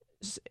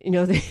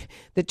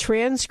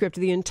transcript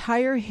of the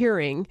entire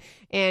hearing,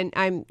 and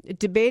I'm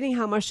debating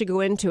how much to go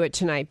into it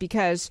tonight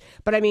because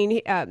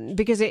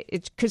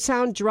it could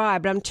sound dry,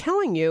 but I'm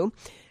telling you,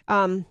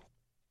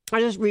 I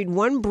just read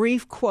one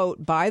brief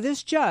quote by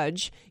this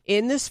judge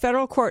in this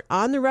federal court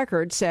on the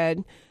record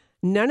said,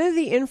 none of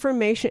the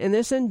information in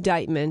this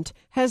indictment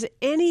has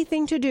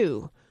anything to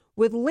do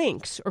with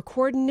links or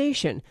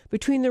coordination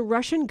between the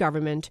Russian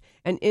government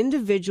and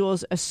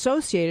individuals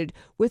associated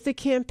with the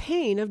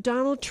campaign of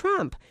Donald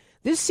Trump.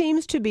 This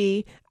seems to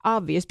be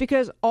obvious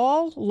because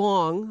all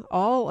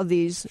of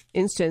these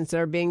incidents that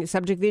are being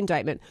subject to the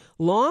indictment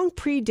long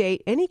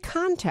predate any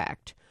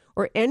contact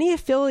or any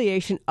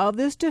affiliation of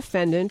this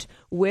defendant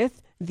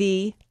with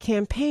the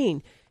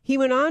campaign. He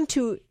went on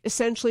to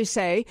essentially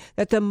say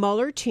that the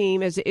Mueller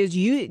team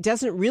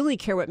doesn't really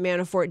care what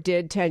Manafort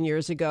did 10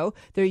 years ago.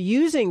 They're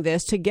using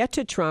this to get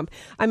to Trump.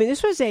 I mean,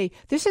 this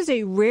is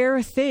a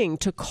rare thing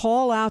to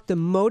call out the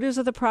motives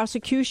of the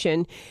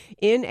prosecution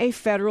in a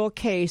federal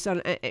case on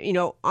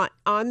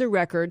the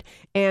record.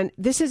 And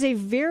this is a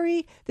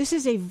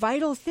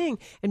vital thing.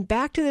 And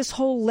back to this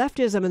whole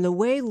leftism and the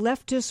way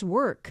leftists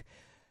work.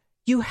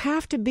 You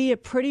have to be a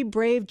pretty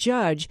brave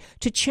judge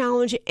to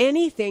challenge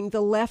anything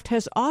the left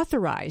has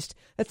authorized,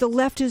 that the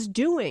left is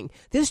doing.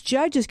 This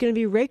judge is going to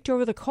be raked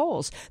over the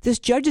coals. This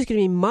judge is going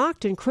to be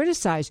mocked and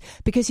criticized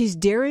because he's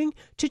daring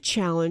to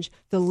challenge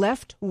the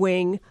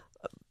left-wing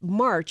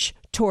march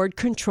toward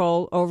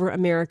control over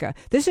America.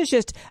 This is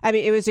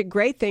it was a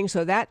great thing.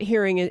 So that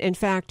hearing, in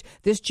fact,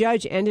 this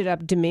judge ended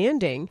up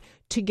demanding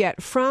to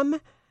get from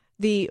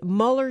the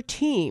Mueller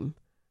team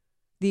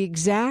the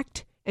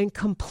exact and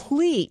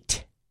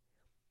complete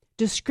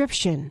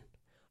description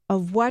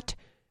of what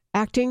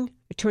acting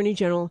Attorney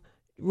General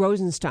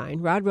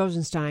Rod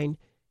Rosenstein,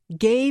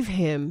 gave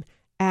him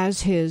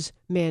as his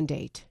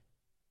mandate.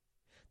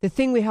 The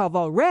thing we have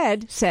all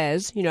read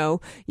says,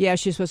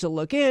 she's supposed to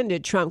look in,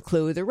 did Trump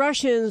collude the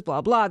Russians,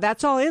 blah, blah.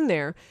 That's all in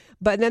there.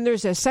 But then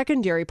there's a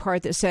secondary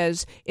part that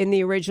says in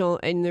the original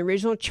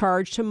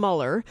charge to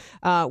Mueller,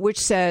 which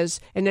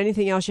says, and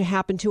anything else you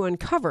happen to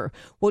uncover.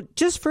 Well,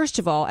 just first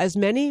of all, as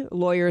many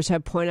lawyers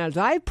have pointed out, as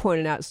I've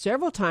pointed out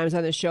several times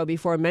on the show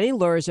before, many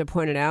lawyers have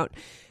pointed out,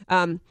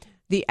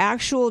 the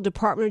actual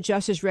Department of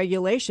Justice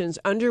regulations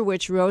under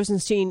which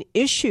Rosenstein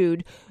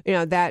issued,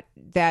 that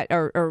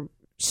are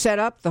set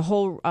up the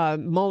whole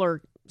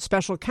Mueller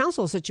special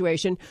counsel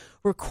situation,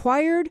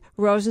 required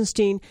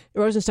Rosenstein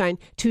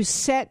to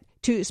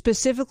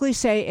specifically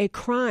say a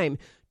crime,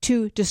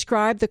 to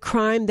describe the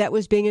crime that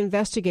was being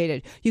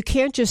investigated. You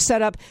can't just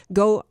set up,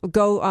 go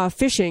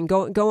fishing,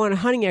 go on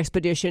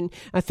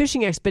a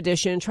fishing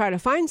expedition, and try to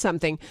find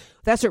something.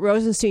 That's what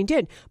Rosenstein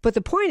did. But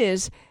the point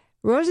is,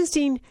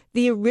 Rosenstein,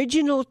 the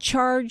original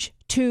charge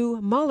to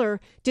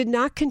Mueller, did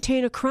not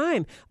contain a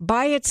crime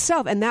by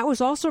itself. And that was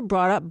also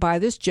brought up by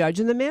this judge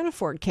in the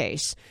Manafort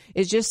case.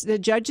 It's just the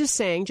Judge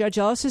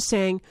Ellis is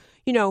saying,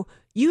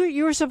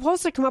 you were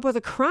supposed to come up with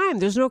a crime.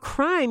 There's no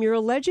crime you're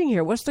alleging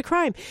here. What's the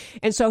crime?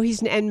 And so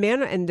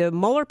and the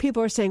Mueller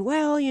people are saying,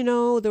 well,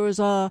 there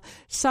was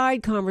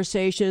side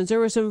conversations, there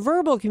were some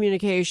verbal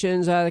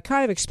communications, that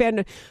kind of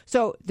expanded.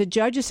 So the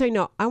judge is saying,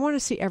 no, I want to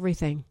see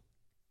everything.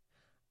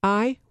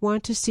 I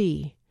want to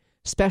see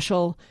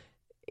special,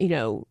 I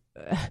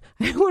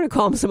want to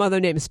call him some other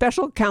name,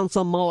 Special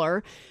Counsel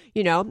Mueller,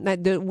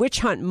 the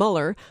witch hunt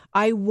Mueller.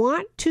 I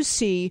want to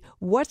see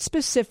what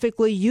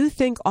specifically you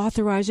think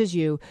authorizes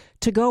you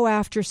to go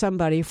after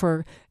somebody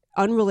for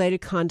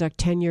unrelated conduct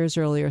 10 years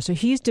earlier. So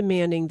he's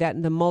demanding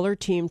that the Mueller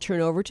team turn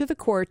over to the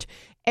court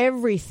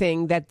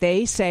everything that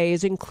they say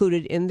is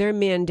included in their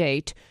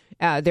mandate,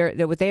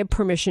 what they have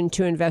permission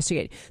to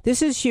investigate.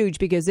 This is huge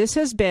because this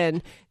is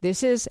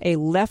a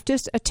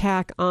leftist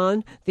attack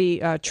on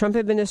the Trump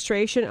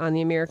administration, on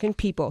the American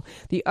people.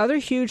 The other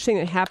huge thing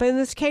that happened in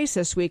this case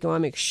this week, I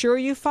want to make sure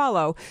you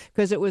follow,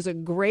 because it was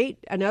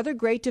another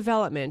great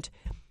development.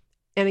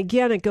 And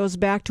again, it goes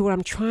back to what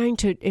I'm trying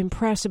to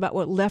impress about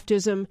what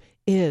leftism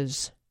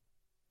is.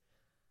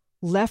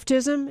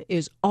 Leftism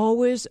is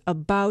always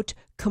about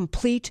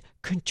complete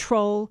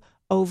control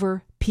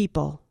over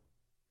people.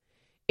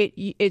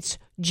 It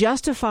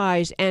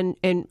justifies and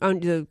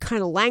the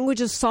kind of language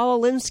of Saul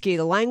Alinsky,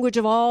 the language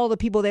of all the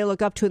people they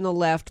look up to in the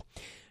left,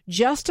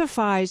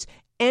 justifies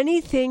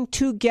anything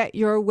to get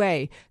your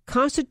way.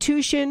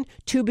 Constitution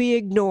to be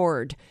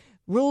ignored.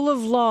 Rule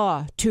of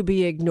law to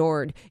be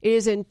ignored. It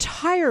is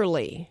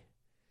entirely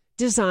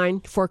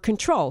designed for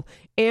control.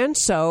 And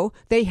so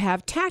they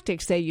have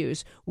tactics they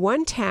use.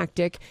 One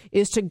tactic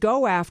is to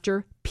go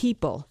after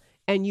people.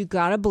 And you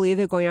got to believe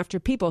they're going after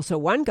people. So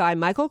one guy,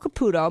 Michael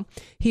Caputo,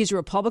 he's a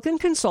Republican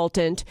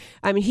consultant.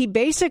 I mean, he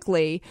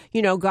basically,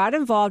 got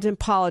involved in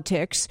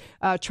politics,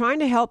 trying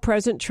to help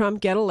President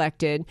Trump get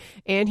elected.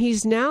 And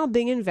he's now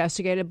being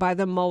investigated by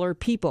the Mueller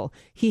people.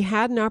 He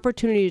had an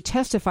opportunity to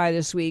testify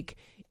this week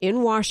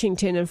in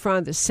Washington in front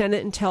of the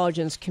Senate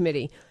Intelligence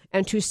Committee.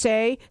 And to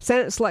say,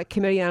 Senate Select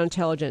Committee on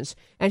Intelligence.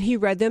 And he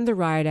read them the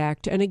Riot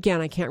Act. And again,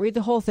 I can't read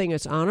the whole thing.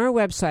 It's on our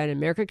website,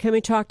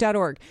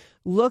 americacanwetalk.org.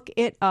 Look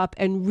it up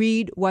and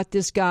read what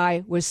this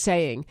guy was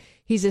saying.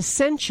 He's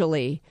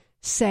essentially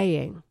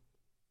saying,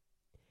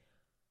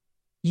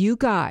 you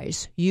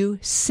guys, you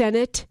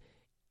Senate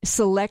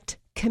Select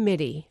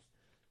Committee,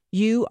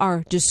 you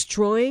are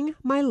destroying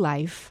my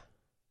life.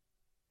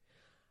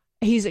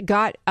 He's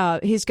got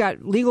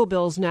legal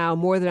bills now,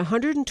 more than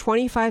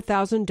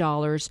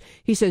 $125,000.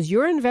 He says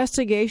your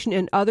investigation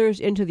and others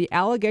into the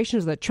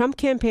allegations of the Trump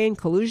campaign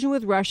collusion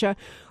with Russia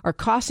are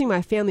costing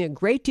my family a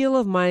great deal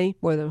of money,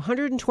 more than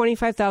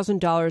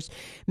 $125,000,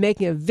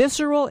 making a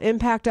visceral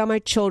impact on my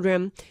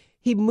children.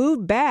 He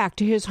moved back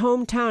to his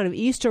hometown of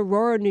East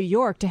Aurora, New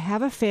York, to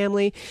have a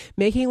family,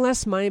 making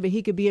less money, but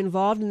he could be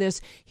involved in this.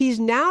 He's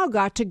now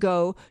got to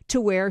go to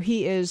where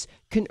he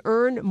can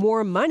earn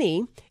more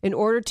money in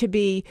order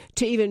to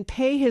even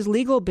pay his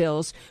legal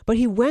bills. But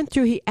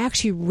he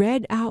actually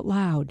read out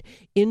loud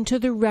into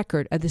the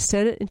record of the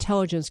Senate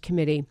Intelligence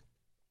Committee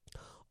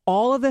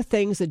all of the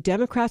things the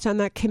Democrats on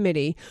that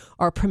committee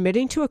are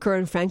permitting to occur,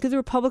 and frankly the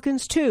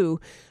Republicans too.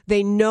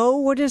 They know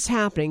what is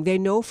happening. They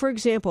know, for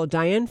example,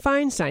 Dianne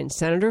Feinstein,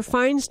 Senator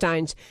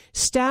Feinstein's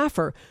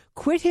staffer,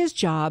 quit his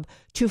job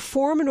to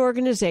form an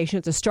organization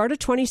at the start of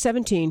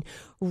 2017,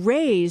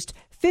 raised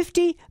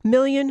 $50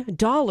 million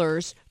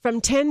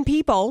from 10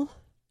 people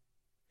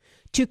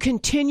to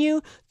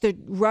continue the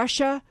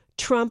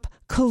Russia-Trump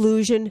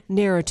collusion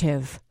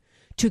narrative,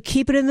 to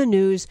keep it in the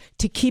news,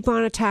 to keep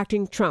on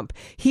attacking Trump.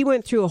 He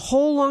went through a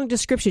whole long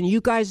description.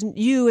 You guys,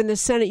 you in the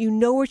Senate, you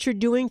know what you're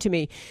doing to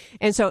me.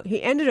 And so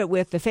he ended it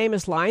with the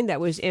famous line that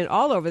was in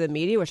all over the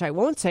media, which I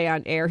won't say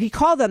on air. He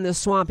called them the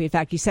swamp. In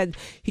fact,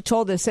 he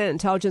told the Senate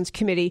Intelligence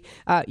Committee,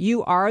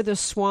 you are the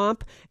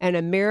swamp and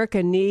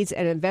America needs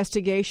an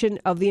investigation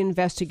of the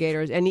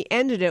investigators. And he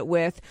ended it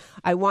with,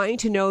 I want you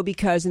to know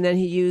because, and then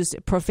he used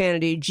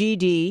profanity,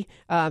 GD,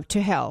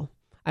 to hell.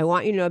 I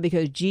want you to know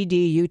because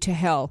GD, you to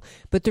hell.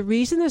 But the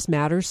reason this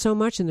matters so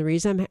much, and the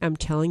reason I'm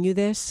telling you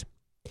this,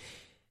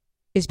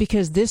 is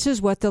because this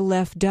is what the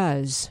left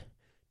does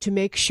to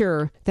make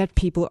sure that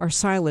people are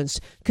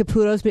silenced.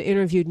 Caputo's been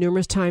interviewed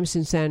numerous times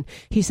since then.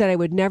 He said, I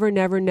would never,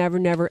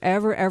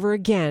 ever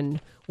again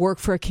work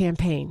for a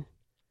campaign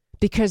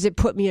because it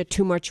put me at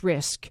too much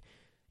risk.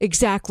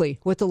 Exactly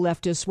what the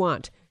leftists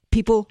want.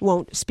 People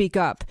won't speak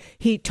up.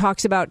 He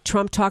talks about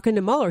Trump talking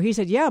to Mueller. He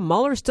said, yeah,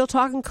 Mueller's still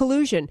talking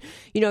collusion.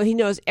 You know, he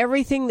knows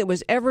everything that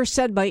was ever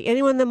said by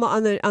anyone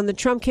on the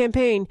Trump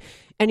campaign,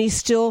 and he's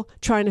still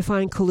trying to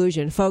find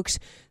collusion. Folks,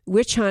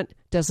 witch hunt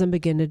doesn't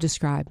begin to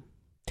describe.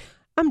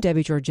 I'm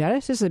Debbie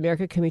Georgettis. This is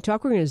America Can We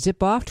Talk. We're going to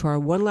zip off to our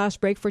one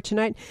last break for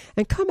tonight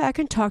and come back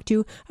and talk to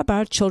you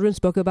about a children's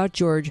book about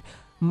George,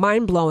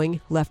 Mind-Blowing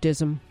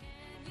Leftism.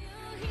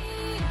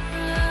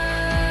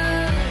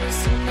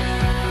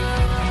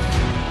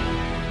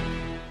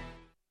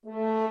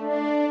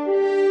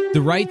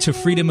 The right to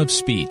freedom of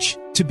speech,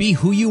 to be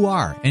who you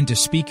are and to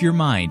speak your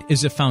mind,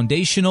 is a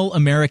foundational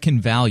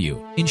American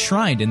value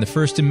enshrined in the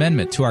First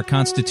Amendment to our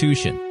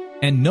Constitution.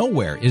 And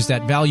nowhere is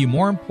that value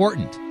more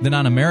important than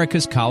on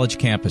America's college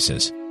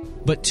campuses.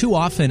 But too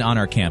often on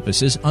our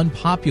campuses,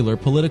 unpopular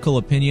political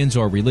opinions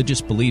or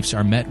religious beliefs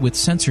are met with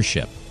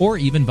censorship or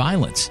even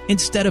violence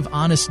instead of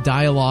honest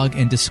dialogue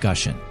and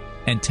discussion.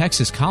 And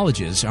Texas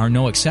colleges are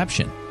no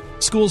exception.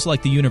 Schools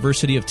like the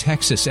University of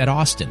Texas at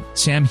Austin,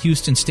 Sam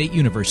Houston State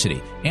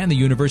University, and the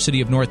University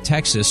of North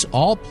Texas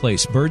all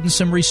place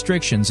burdensome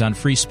restrictions on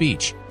free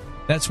speech.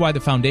 That's why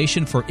the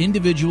Foundation for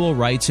Individual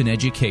Rights in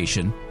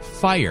Education,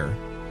 FIRE,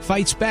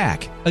 fights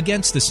back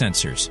against the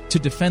censors to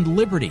defend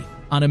liberty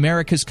on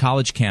America's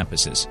college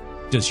campuses.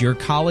 Does your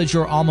college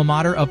or alma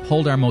mater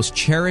uphold our most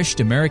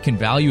cherished American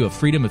value of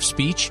freedom of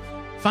speech?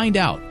 Find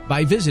out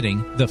by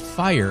visiting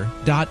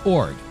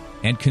thefire.org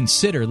and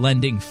consider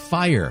lending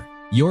FIRE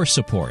your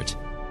support.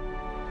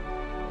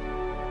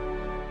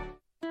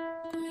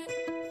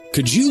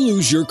 Could you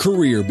lose your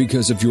career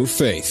because of your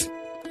faith?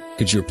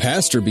 Could your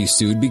pastor be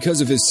sued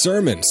because of his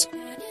sermons?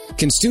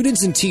 Can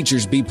students and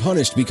teachers be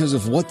punished because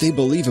of what they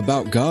believe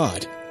about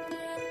God?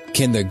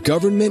 Can the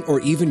government or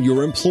even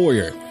your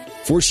employer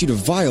force you to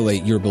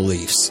violate your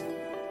beliefs?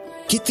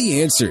 Get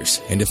the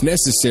answers and, if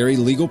necessary,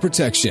 legal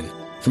protection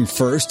from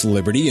First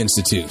Liberty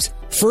Institute.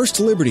 First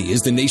Liberty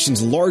is the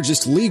nation's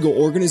largest legal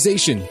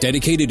organization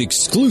dedicated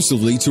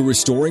exclusively to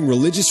restoring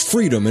religious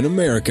freedom in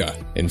America.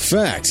 In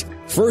fact,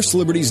 First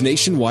Liberty's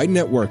nationwide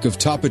network of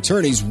top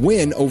attorneys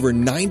win over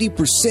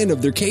 90%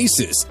 of their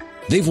cases.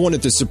 They've won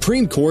at the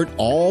Supreme Court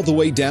all the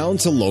way down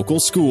to local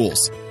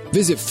schools.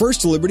 Visit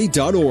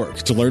firstliberty.org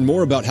to learn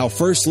more about how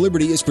First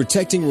Liberty is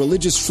protecting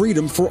religious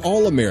freedom for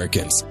all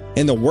Americans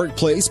in the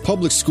workplace,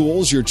 public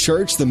schools, your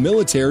church, the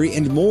military,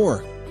 and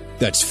more.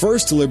 That's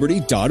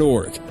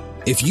firstliberty.org.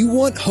 If you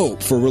want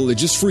hope for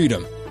religious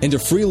freedom and a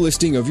free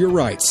listing of your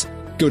rights,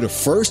 go to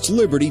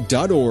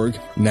firstliberty.org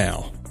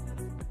now.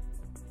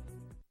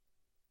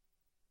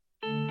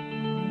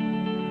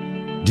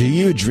 Do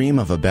you dream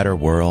of a better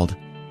world?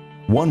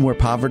 One where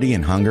poverty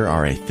and hunger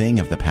are a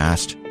thing of the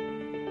past?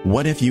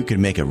 What if you could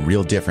make a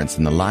real difference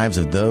in the lives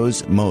of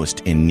those most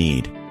in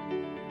need?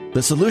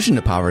 The solution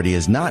to poverty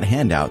is not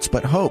handouts,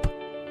 but hope.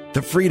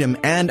 The freedom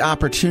and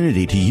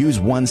opportunity to use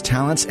one's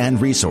talents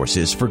and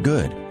resources for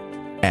good.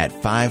 At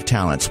 5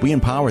 Talents, we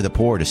empower the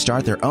poor to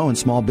start their own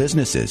small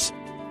businesses.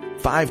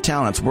 5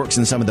 Talents works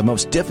in some of the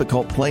most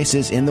difficult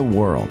places in the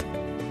world.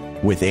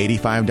 With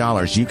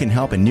 $85, you can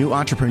help a new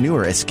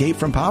entrepreneur escape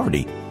from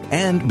poverty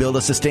and build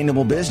a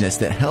sustainable business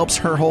that helps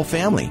her whole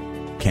family.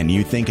 Can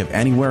you think of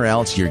anywhere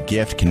else your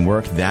gift can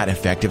work that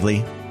effectively?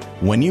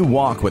 When you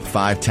walk with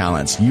 5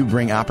 Talents, you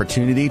bring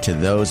opportunity to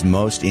those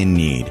most in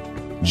need.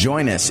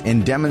 Join us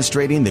in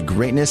demonstrating the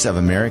greatness of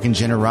American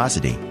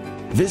generosity.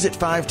 Visit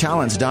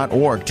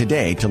 5talents.org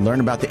today to learn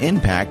about the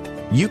impact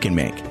you can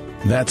make.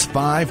 That's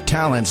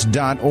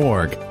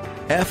 5talents.org.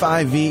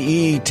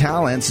 FIVE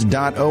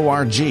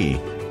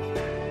talents.org.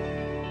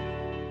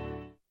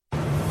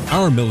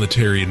 Our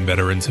military and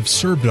veterans have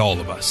served all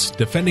of us,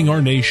 defending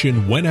our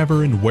nation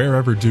whenever and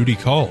wherever duty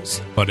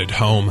calls. But at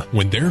home,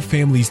 when their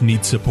families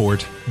need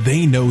support,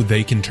 they know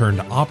they can turn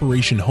to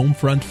Operation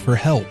Homefront for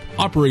help.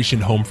 Operation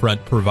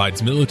Homefront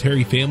provides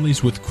military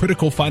families with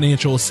critical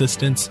financial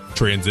assistance,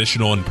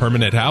 transitional and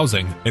permanent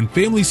housing, and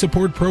family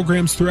support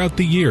programs throughout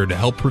the year to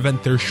help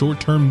prevent their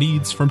short-term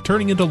needs from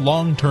turning into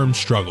long-term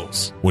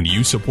struggles. When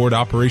you support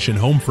Operation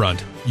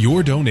Homefront,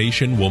 your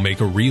donation will make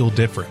a real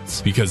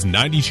difference because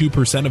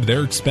 92% of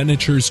their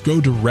expenditures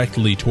go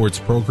directly towards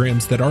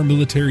programs that our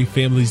military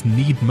families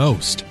need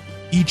most.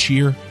 Each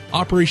year,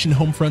 Operation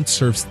Homefront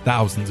serves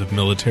thousands of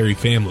military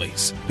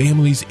families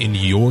in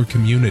your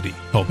community,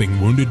 helping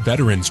wounded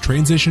veterans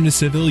transition to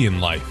civilian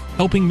life,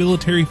 helping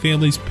military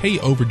families pay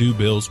overdue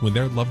bills when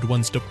their loved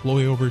ones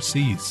deploy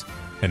overseas,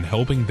 and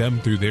helping them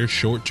through their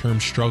short-term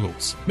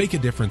struggles. Make a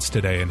difference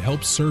today and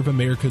help serve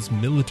America's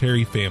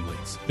military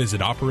families.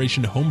 Visit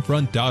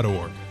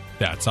OperationHomefront.org.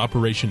 That's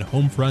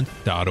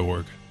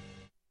OperationHomefront.org.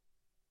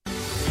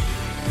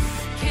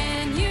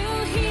 Can you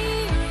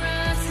hear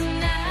us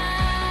now?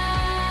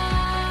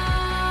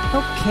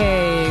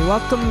 Okay,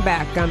 welcome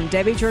back. I'm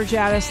Debbie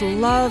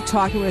Georgiadis. Love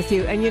talking with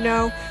you. And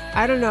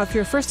I don't know if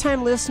you're a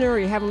first-time listener or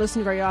you haven't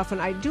listened very often,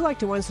 I do like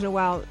to once in a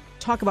while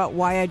talk about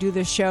why I do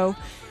this show.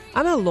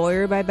 I'm a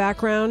lawyer by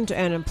background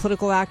and a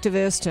political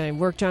activist, and I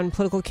worked on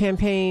political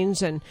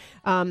campaigns.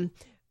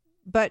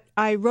 But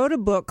I wrote a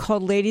book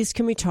called Ladies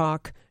Can We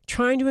Talk,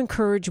 trying to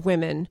encourage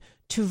women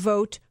to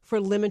vote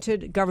for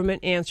limited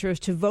government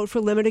answers, to vote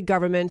for limited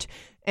government,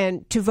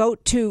 and to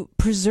vote to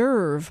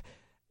preserve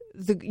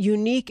the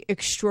unique,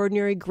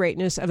 extraordinary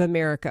greatness of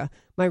America.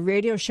 My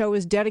radio show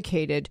is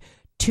dedicated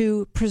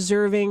to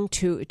preserving,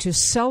 to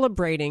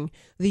celebrating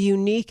the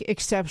unique,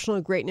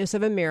 exceptional greatness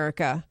of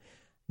America.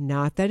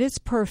 Not that it's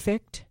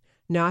perfect,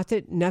 not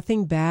that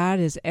nothing bad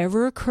has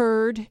ever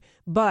occurred,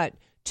 but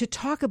to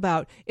talk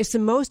about it's the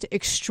most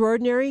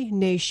extraordinary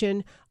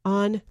nation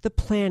on the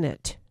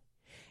planet.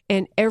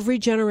 And every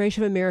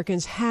generation of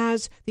Americans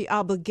has the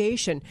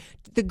obligation,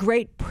 the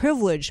great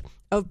privilege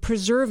of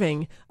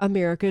preserving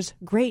America's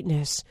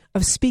greatness,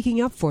 of speaking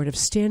up for it, of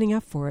standing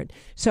up for it.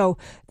 So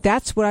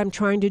that's what I'm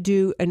trying to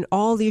do in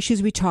all the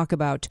issues we talk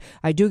about.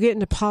 I do get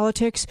into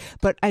politics,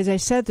 but as I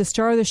said at the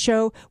start of the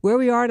show, where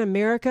we are in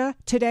America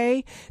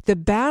today, the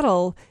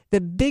battle, the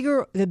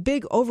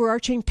big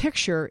overarching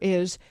picture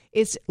is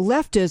it's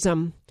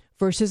leftism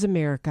versus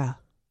America.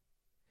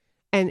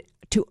 And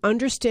to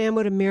understand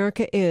what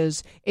America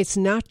is, it's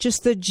not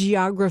just the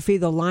geography,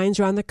 the lines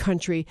around the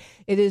country.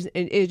 It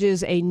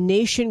is a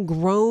nation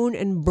grown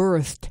and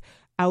birthed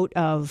out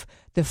of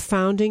the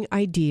founding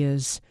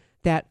ideas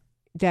that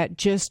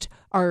just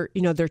are,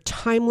 they're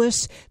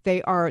timeless.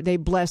 They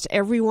bless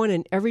everyone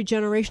in every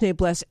generation. They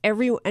bless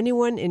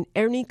anyone in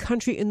any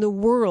country in the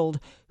world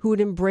who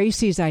would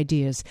embrace these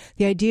ideas.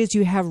 The idea is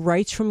you have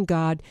rights from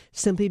God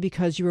simply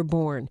because you were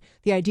born.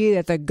 The idea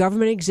that the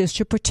government exists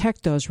to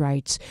protect those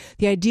rights.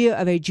 The idea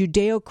of a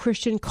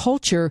Judeo-Christian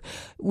culture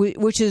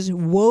which is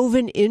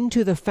woven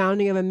into the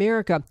founding of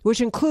America,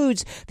 which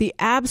includes the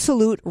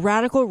absolute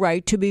radical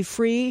right to be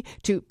free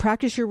to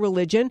practice your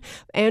religion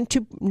and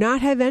to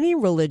not have any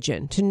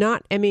religion.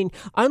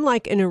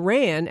 Unlike in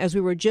Iran, as we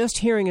were just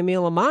hearing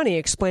Amil Imani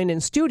explain in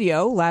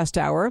studio last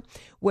hour,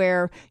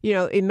 where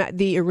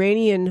the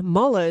Iranian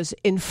mullahs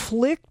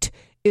inflict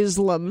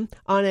Islam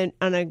on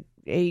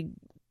a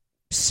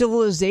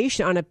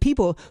civilization, on a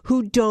people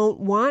who don't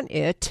want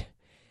it,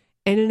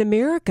 and in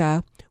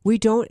America we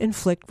don't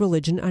inflict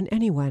religion on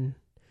anyone.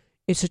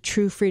 It's a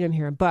true freedom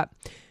here. But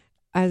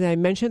as I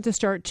mentioned at the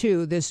start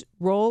too, this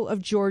role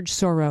of George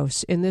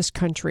Soros in this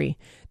country,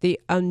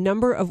 a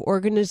number of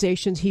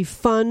organizations he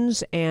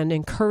funds and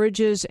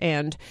encourages,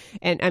 and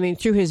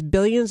through his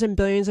billions and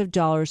billions of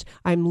dollars,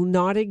 I'm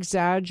not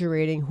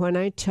exaggerating when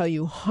I tell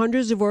you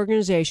hundreds of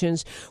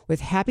organizations with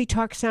happy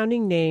talk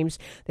sounding names.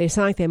 They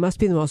sound like they must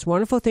be the most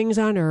wonderful things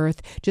on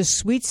earth, just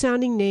sweet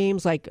sounding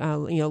names like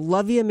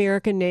lovely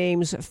American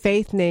names,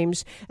 faith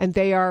names, and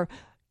they are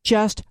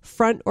just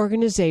front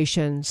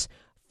organizations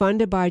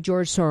funded by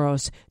George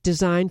Soros,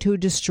 designed to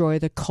destroy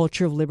the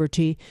culture of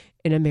liberty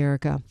in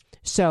America.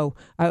 So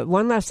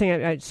one last thing,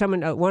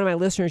 one of my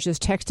listeners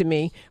just texted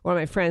me, one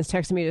of my friends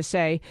texted me to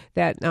say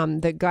that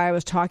the guy I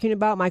was talking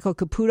about, Michael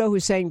Caputo,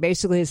 who's saying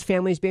basically his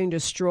family's being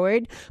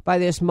destroyed by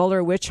this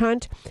Mueller witch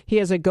hunt, he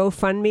has a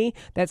GoFundMe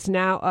that's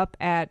now up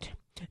at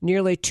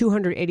nearly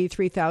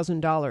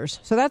 $283,000.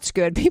 So that's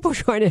good. People are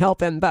trying to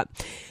help him. But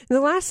in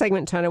the last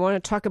segment, Ton, I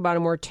want to talk about a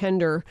more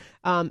tender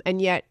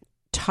and yet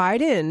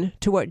tied in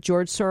to what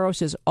George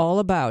Soros is all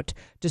about,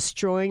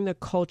 destroying the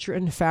culture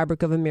and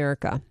fabric of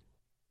America.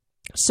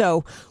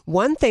 So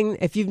one thing,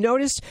 if you've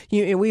noticed,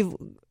 we've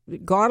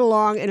gone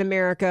along in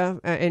America,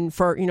 and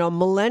for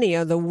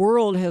millennia, the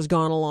world has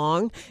gone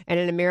along, and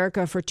in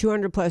America for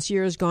 200 plus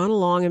years gone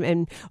along,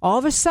 and all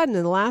of a sudden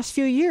in the last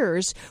few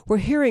years we're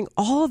hearing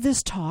all of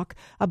this talk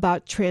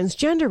about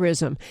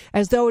transgenderism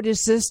as though it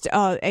is just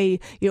a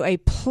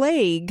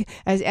plague,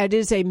 as it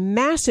is a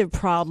massive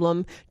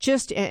problem.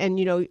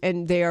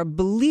 And they are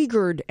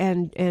beleaguered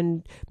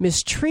and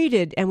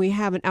mistreated, and we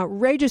have an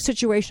outrageous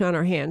situation on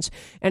our hands.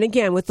 And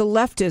again, with the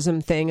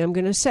leftism thing, I'm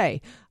going to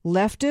say,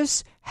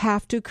 leftists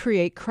have to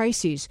create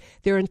crises.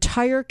 Their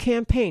entire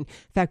campaign,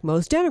 in fact,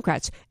 most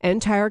Democrats'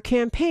 entire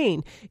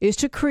campaign is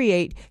to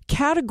create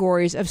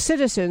categories of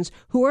citizens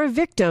who are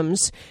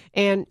victims,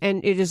 and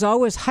it is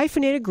always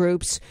hyphenated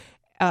groups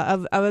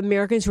of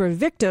Americans who are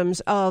victims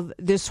of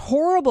this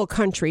horrible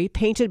country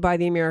painted by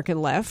the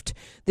American left.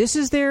 This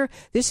is their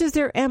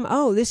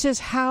MO. This is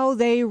how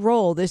they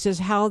roll. This is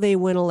how they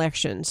win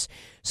elections.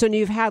 So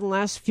you've had in the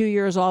last few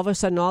years all of a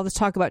sudden all this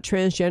talk about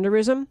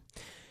transgenderism.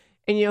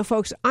 And,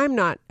 folks, I'm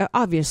not,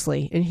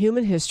 obviously, in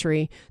human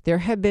history, there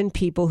have been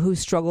people who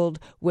struggled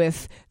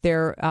with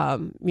their,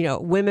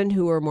 women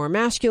who are more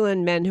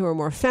masculine, men who are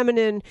more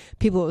feminine,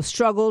 people who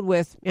struggled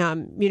with,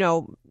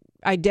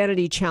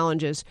 identity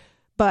challenges.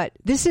 But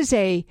this is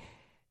a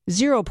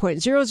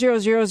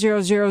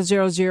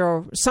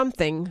 0.0000000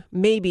 something,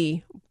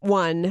 maybe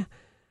 1%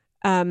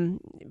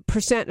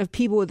 of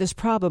people with this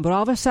problem. But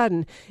all of a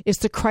sudden, it's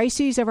the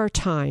crises of our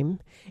time.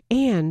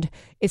 And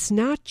it's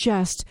not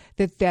just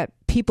that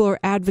people are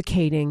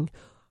advocating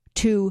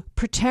to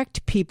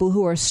protect people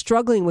who are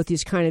struggling with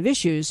these kind of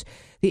issues.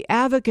 The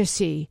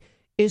advocacy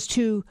is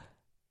to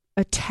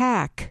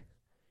attack.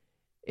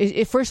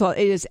 First of all,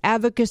 it is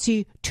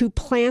advocacy to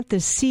plant the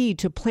seed,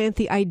 to plant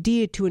the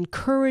idea, to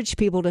encourage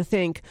people to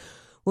think,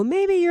 well,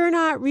 maybe you're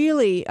not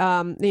really,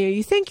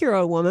 you think you're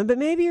a woman, but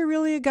maybe you're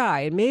really a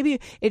guy. And maybe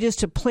it is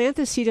to plant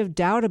the seed of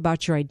doubt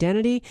about your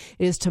identity.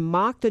 It is to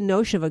mock the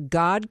notion of a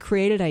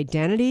God-created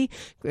identity,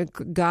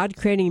 God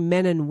creating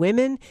men and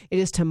women. It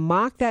is to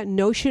mock that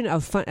notion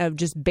of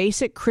just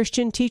basic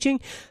Christian teaching,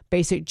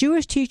 basic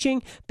Jewish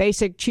teaching,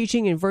 basic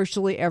teaching in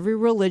virtually every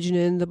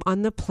religion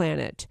on the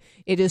planet.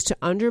 It is to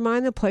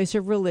undermine the place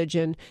of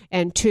religion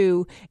and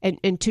to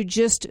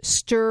just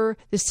stir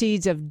the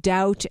seeds of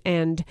doubt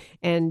and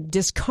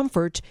discomfort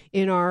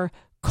in our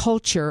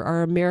culture,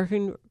 our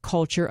American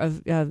culture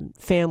of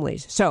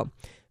families. So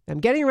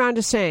I'm getting around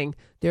to saying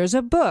there's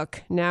a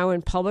book now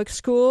in public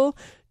school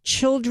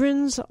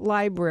children's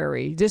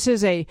library. This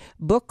is a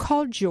book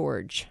called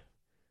George,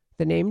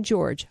 the name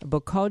George, a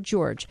book called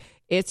George.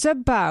 It's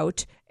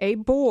about a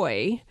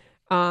boy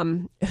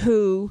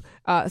who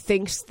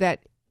thinks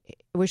that,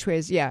 which way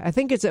is, yeah, I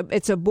think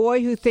it's a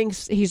boy who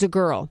thinks he's a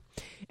girl.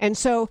 And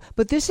so,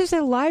 but this is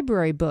a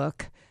library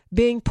book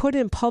being put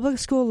in public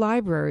school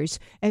libraries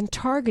and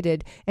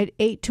targeted at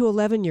 8 to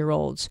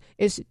 11-year-olds.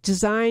 It's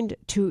designed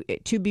to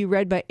be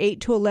read by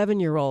 8 to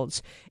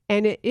 11-year-olds.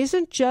 And it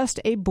isn't just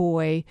a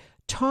boy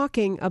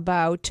talking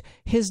about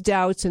his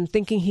doubts and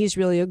thinking he's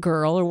really a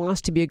girl or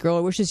wants to be a girl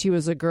or wishes he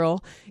was a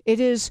girl.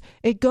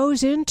 It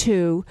goes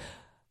into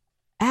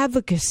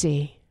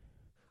advocacy,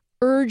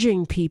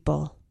 urging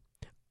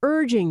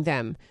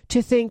them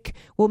to think,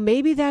 well,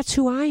 maybe that's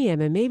who I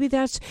am, and maybe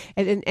that's,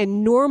 and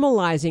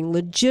normalizing,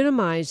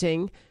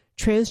 legitimizing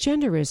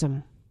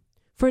transgenderism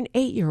for an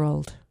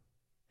 8-year-old.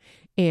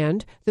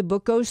 And the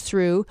book goes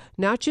through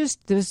not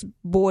just this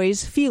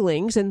boy's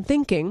feelings and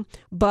thinking,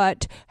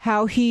 but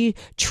how he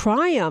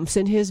triumphs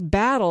in his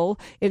battle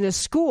in a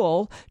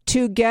school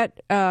to get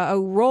a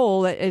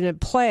role in a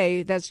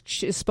play that's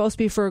supposed to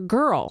be for a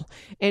girl.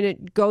 And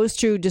it goes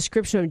through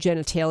description of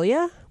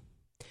genitalia,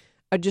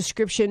 a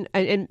description,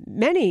 and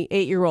many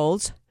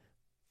 8-year-olds,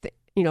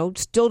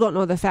 still don't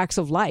know the facts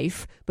of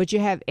life, but you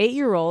have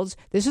 8-year-olds.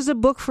 This is a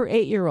book for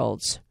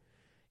 8-year-olds.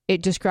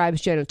 It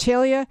describes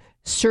genitalia,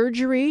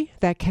 surgery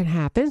that can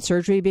happen,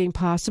 surgery being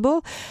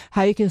possible,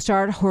 how you can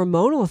start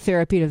hormonal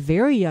therapy at a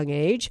very young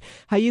age,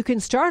 how you can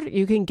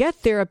get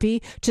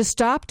therapy to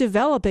stop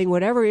developing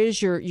whatever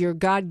is your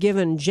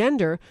God-given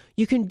gender.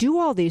 You can do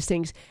all these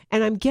things.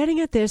 And I'm getting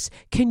at this.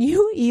 Can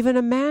you even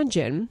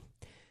imagine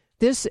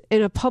this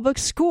in a public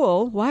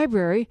school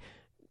library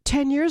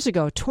 10 years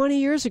ago, 20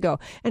 years ago?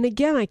 And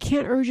again, I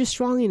can't urge you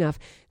strongly enough.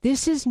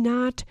 This is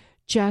not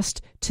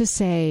just to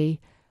say,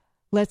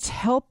 let's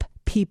help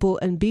people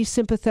and be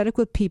sympathetic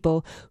with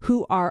people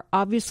who are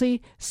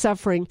obviously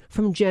suffering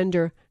from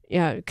gender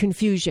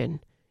confusion.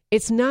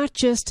 It's not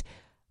just,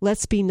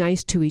 let's be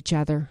nice to each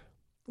other.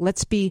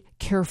 Let's be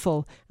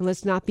careful and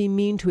let's not be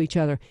mean to each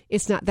other.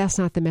 That's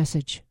not the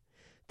message.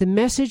 The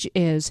message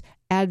is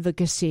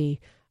advocacy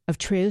of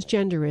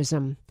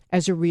transgenderism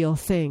as a real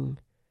thing,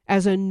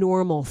 as a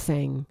normal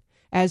thing,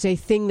 as a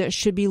thing that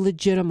should be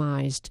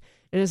legitimized.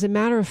 And as a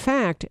matter of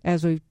fact,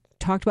 as we've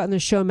talked about in the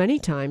show many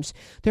times,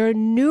 there are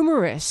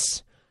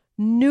numerous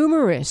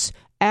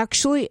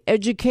actually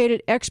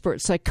educated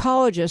experts,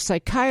 psychologists,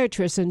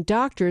 psychiatrists, and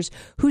doctors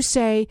who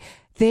say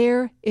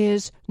there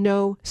is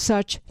no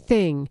such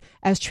thing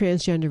as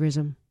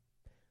transgenderism.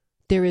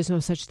 There is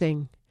no such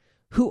thing.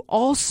 Who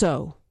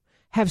also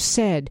have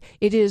said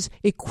it is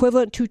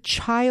equivalent to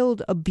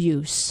child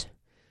abuse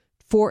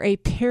for a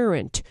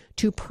parent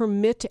to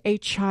permit a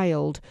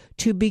child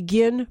to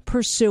begin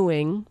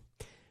pursuing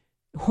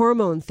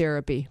hormone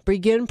therapy,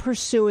 begin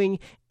pursuing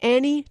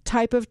any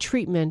type of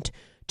treatment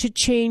to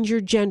change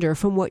your gender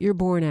from what you're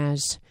born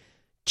as.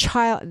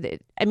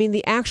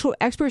 The actual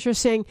experts are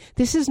saying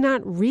this is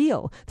not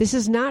real. This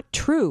is not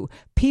true.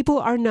 People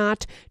are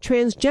not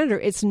transgender.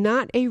 It's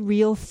not a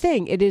real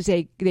thing.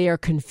 They are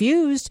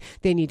confused.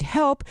 They need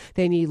help.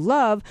 They need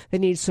love. They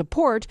need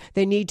support.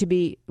 They need to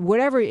be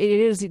whatever it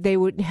is they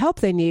would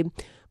help they need,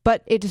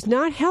 but it is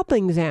not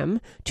helping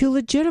them to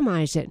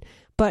legitimize it.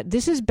 But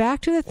this is back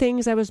to the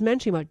things I was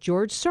mentioning about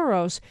George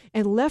Soros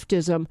and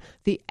leftism,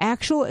 the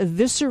actual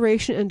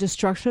evisceration and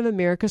destruction of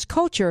America's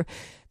culture.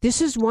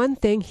 This is one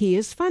thing he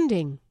is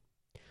funding.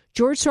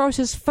 George Soros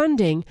is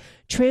funding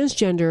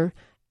transgender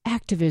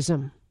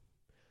activism,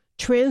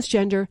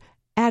 transgender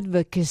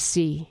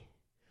advocacy,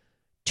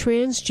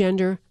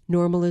 transgender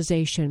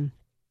normalization.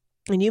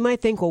 And you might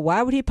think, well,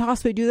 why would he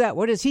possibly do that?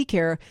 What does he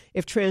care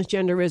if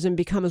transgenderism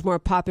becomes more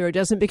popular or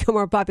doesn't become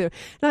more popular?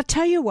 And I'll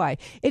tell you why.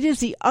 It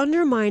is the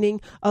undermining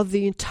of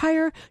the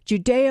entire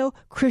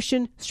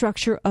Judeo-Christian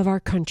structure of our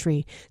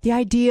country. The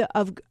idea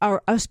of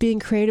us being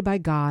created by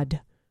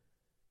God,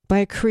 by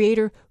a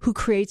creator who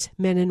creates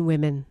men and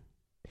women.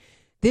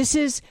 This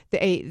is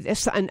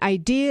an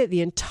idea,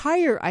 the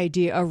entire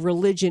idea of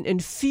religion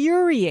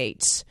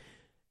infuriates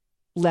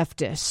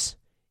leftists,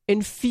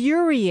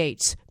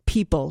 infuriates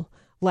people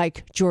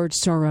like George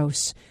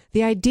Soros.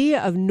 The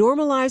idea of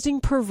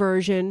normalizing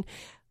perversion,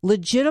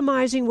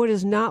 legitimizing what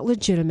is not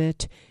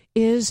legitimate,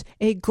 is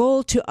a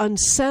goal to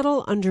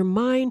unsettle,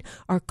 undermine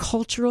our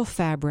cultural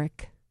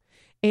fabric.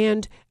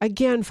 And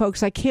again,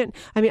 folks, I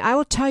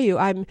will tell you,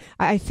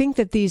 I think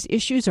that these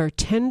issues are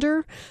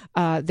tender.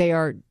 They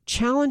are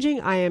challenging.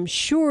 I am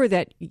sure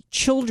that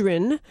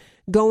children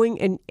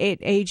going at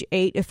age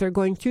 8, if they're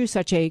going through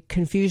such a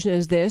confusion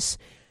as this,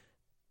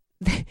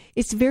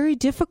 it's very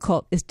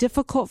difficult. It's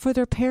difficult for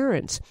their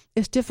parents.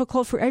 It's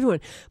difficult for everyone.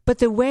 But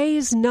the way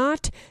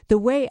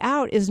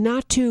out is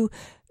not to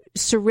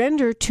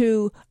surrender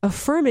to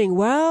affirming,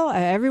 well,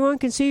 everyone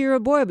can see you're a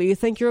boy, but you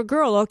think you're a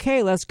girl.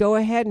 Okay, let's go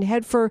ahead and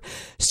head for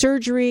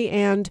surgery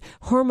and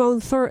hormone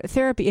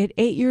therapy at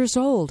 8 years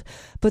old.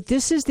 But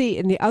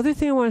the other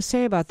thing I want to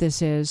say about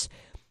this is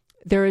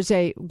there is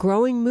a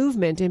growing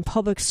movement in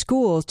public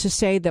schools to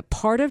say that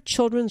part of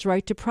children's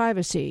right to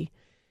privacy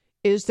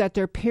is that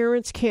their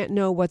parents can't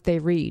know what they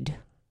read.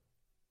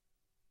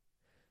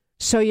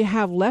 So you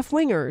have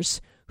left-wingers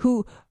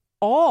who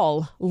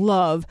all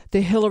love the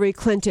Hillary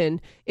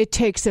Clinton, it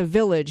takes a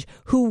village,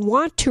 who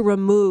want to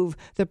remove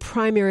the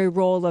primary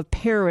role of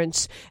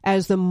parents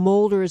as the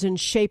molders and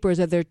shapers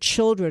of their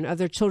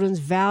children's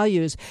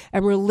values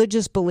and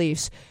religious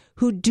beliefs,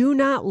 who do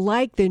not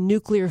like the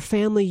nuclear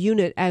family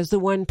unit as the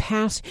one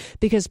passed,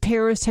 because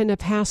parents tend to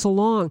pass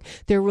along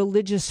their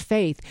religious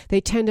faith.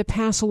 They tend to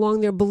pass along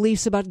their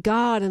beliefs about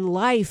God and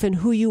life and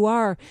who you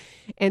are.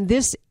 And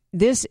this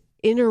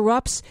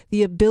interrupts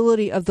the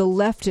ability of the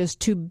leftist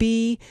to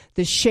be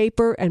the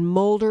shaper and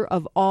molder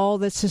of all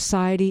that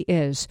society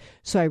is.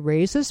 So I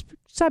raise this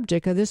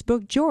subject of this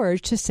book,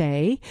 George, to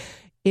say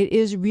it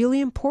is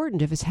really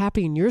important, if it's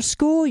happening in your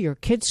school, your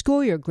kid's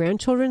school, your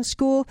grandchildren's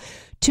school,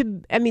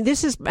 and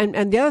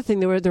the other thing,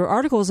 there were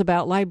articles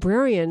about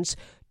librarians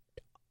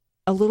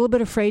a little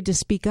bit afraid to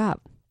speak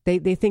up. They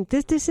think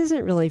this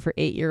isn't really for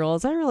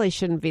 8-year-olds. This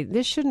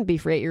shouldn't be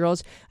for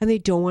 8-year-olds. And they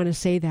don't want to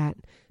say that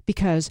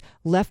because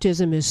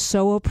leftism is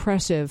so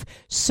oppressive.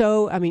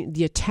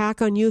 The attack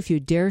on you, if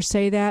you dare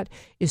say that,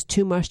 is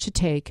too much to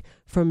take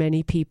for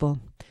many people.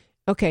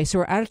 Okay, so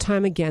we're out of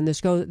time again.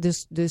 This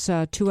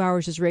 2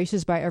 hours just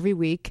races by every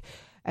week.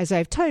 As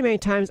I've told you many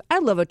times,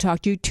 I'd love to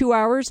talk to you 2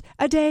 hours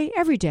a day,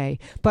 every day.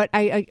 But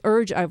I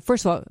urge,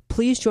 first of all,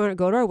 please go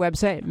to our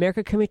website,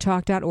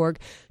 americacanwetalk.org.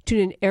 Tune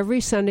in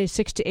every Sunday,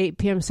 6 to 8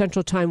 p.m.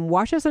 Central Time.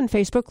 Watch us on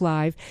Facebook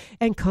Live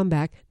and come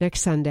back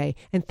next Sunday.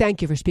 And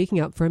thank you for speaking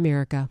up for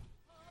America.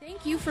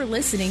 Thank you for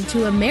listening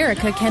to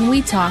America Can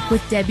We Talk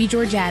with Debbie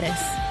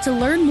Georgatos. To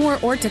learn more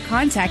or to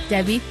contact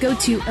Debbie, go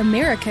to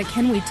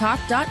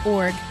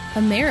americacanwetalk.org.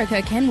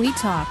 America Can We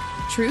Talk?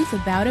 Truth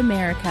about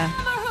America.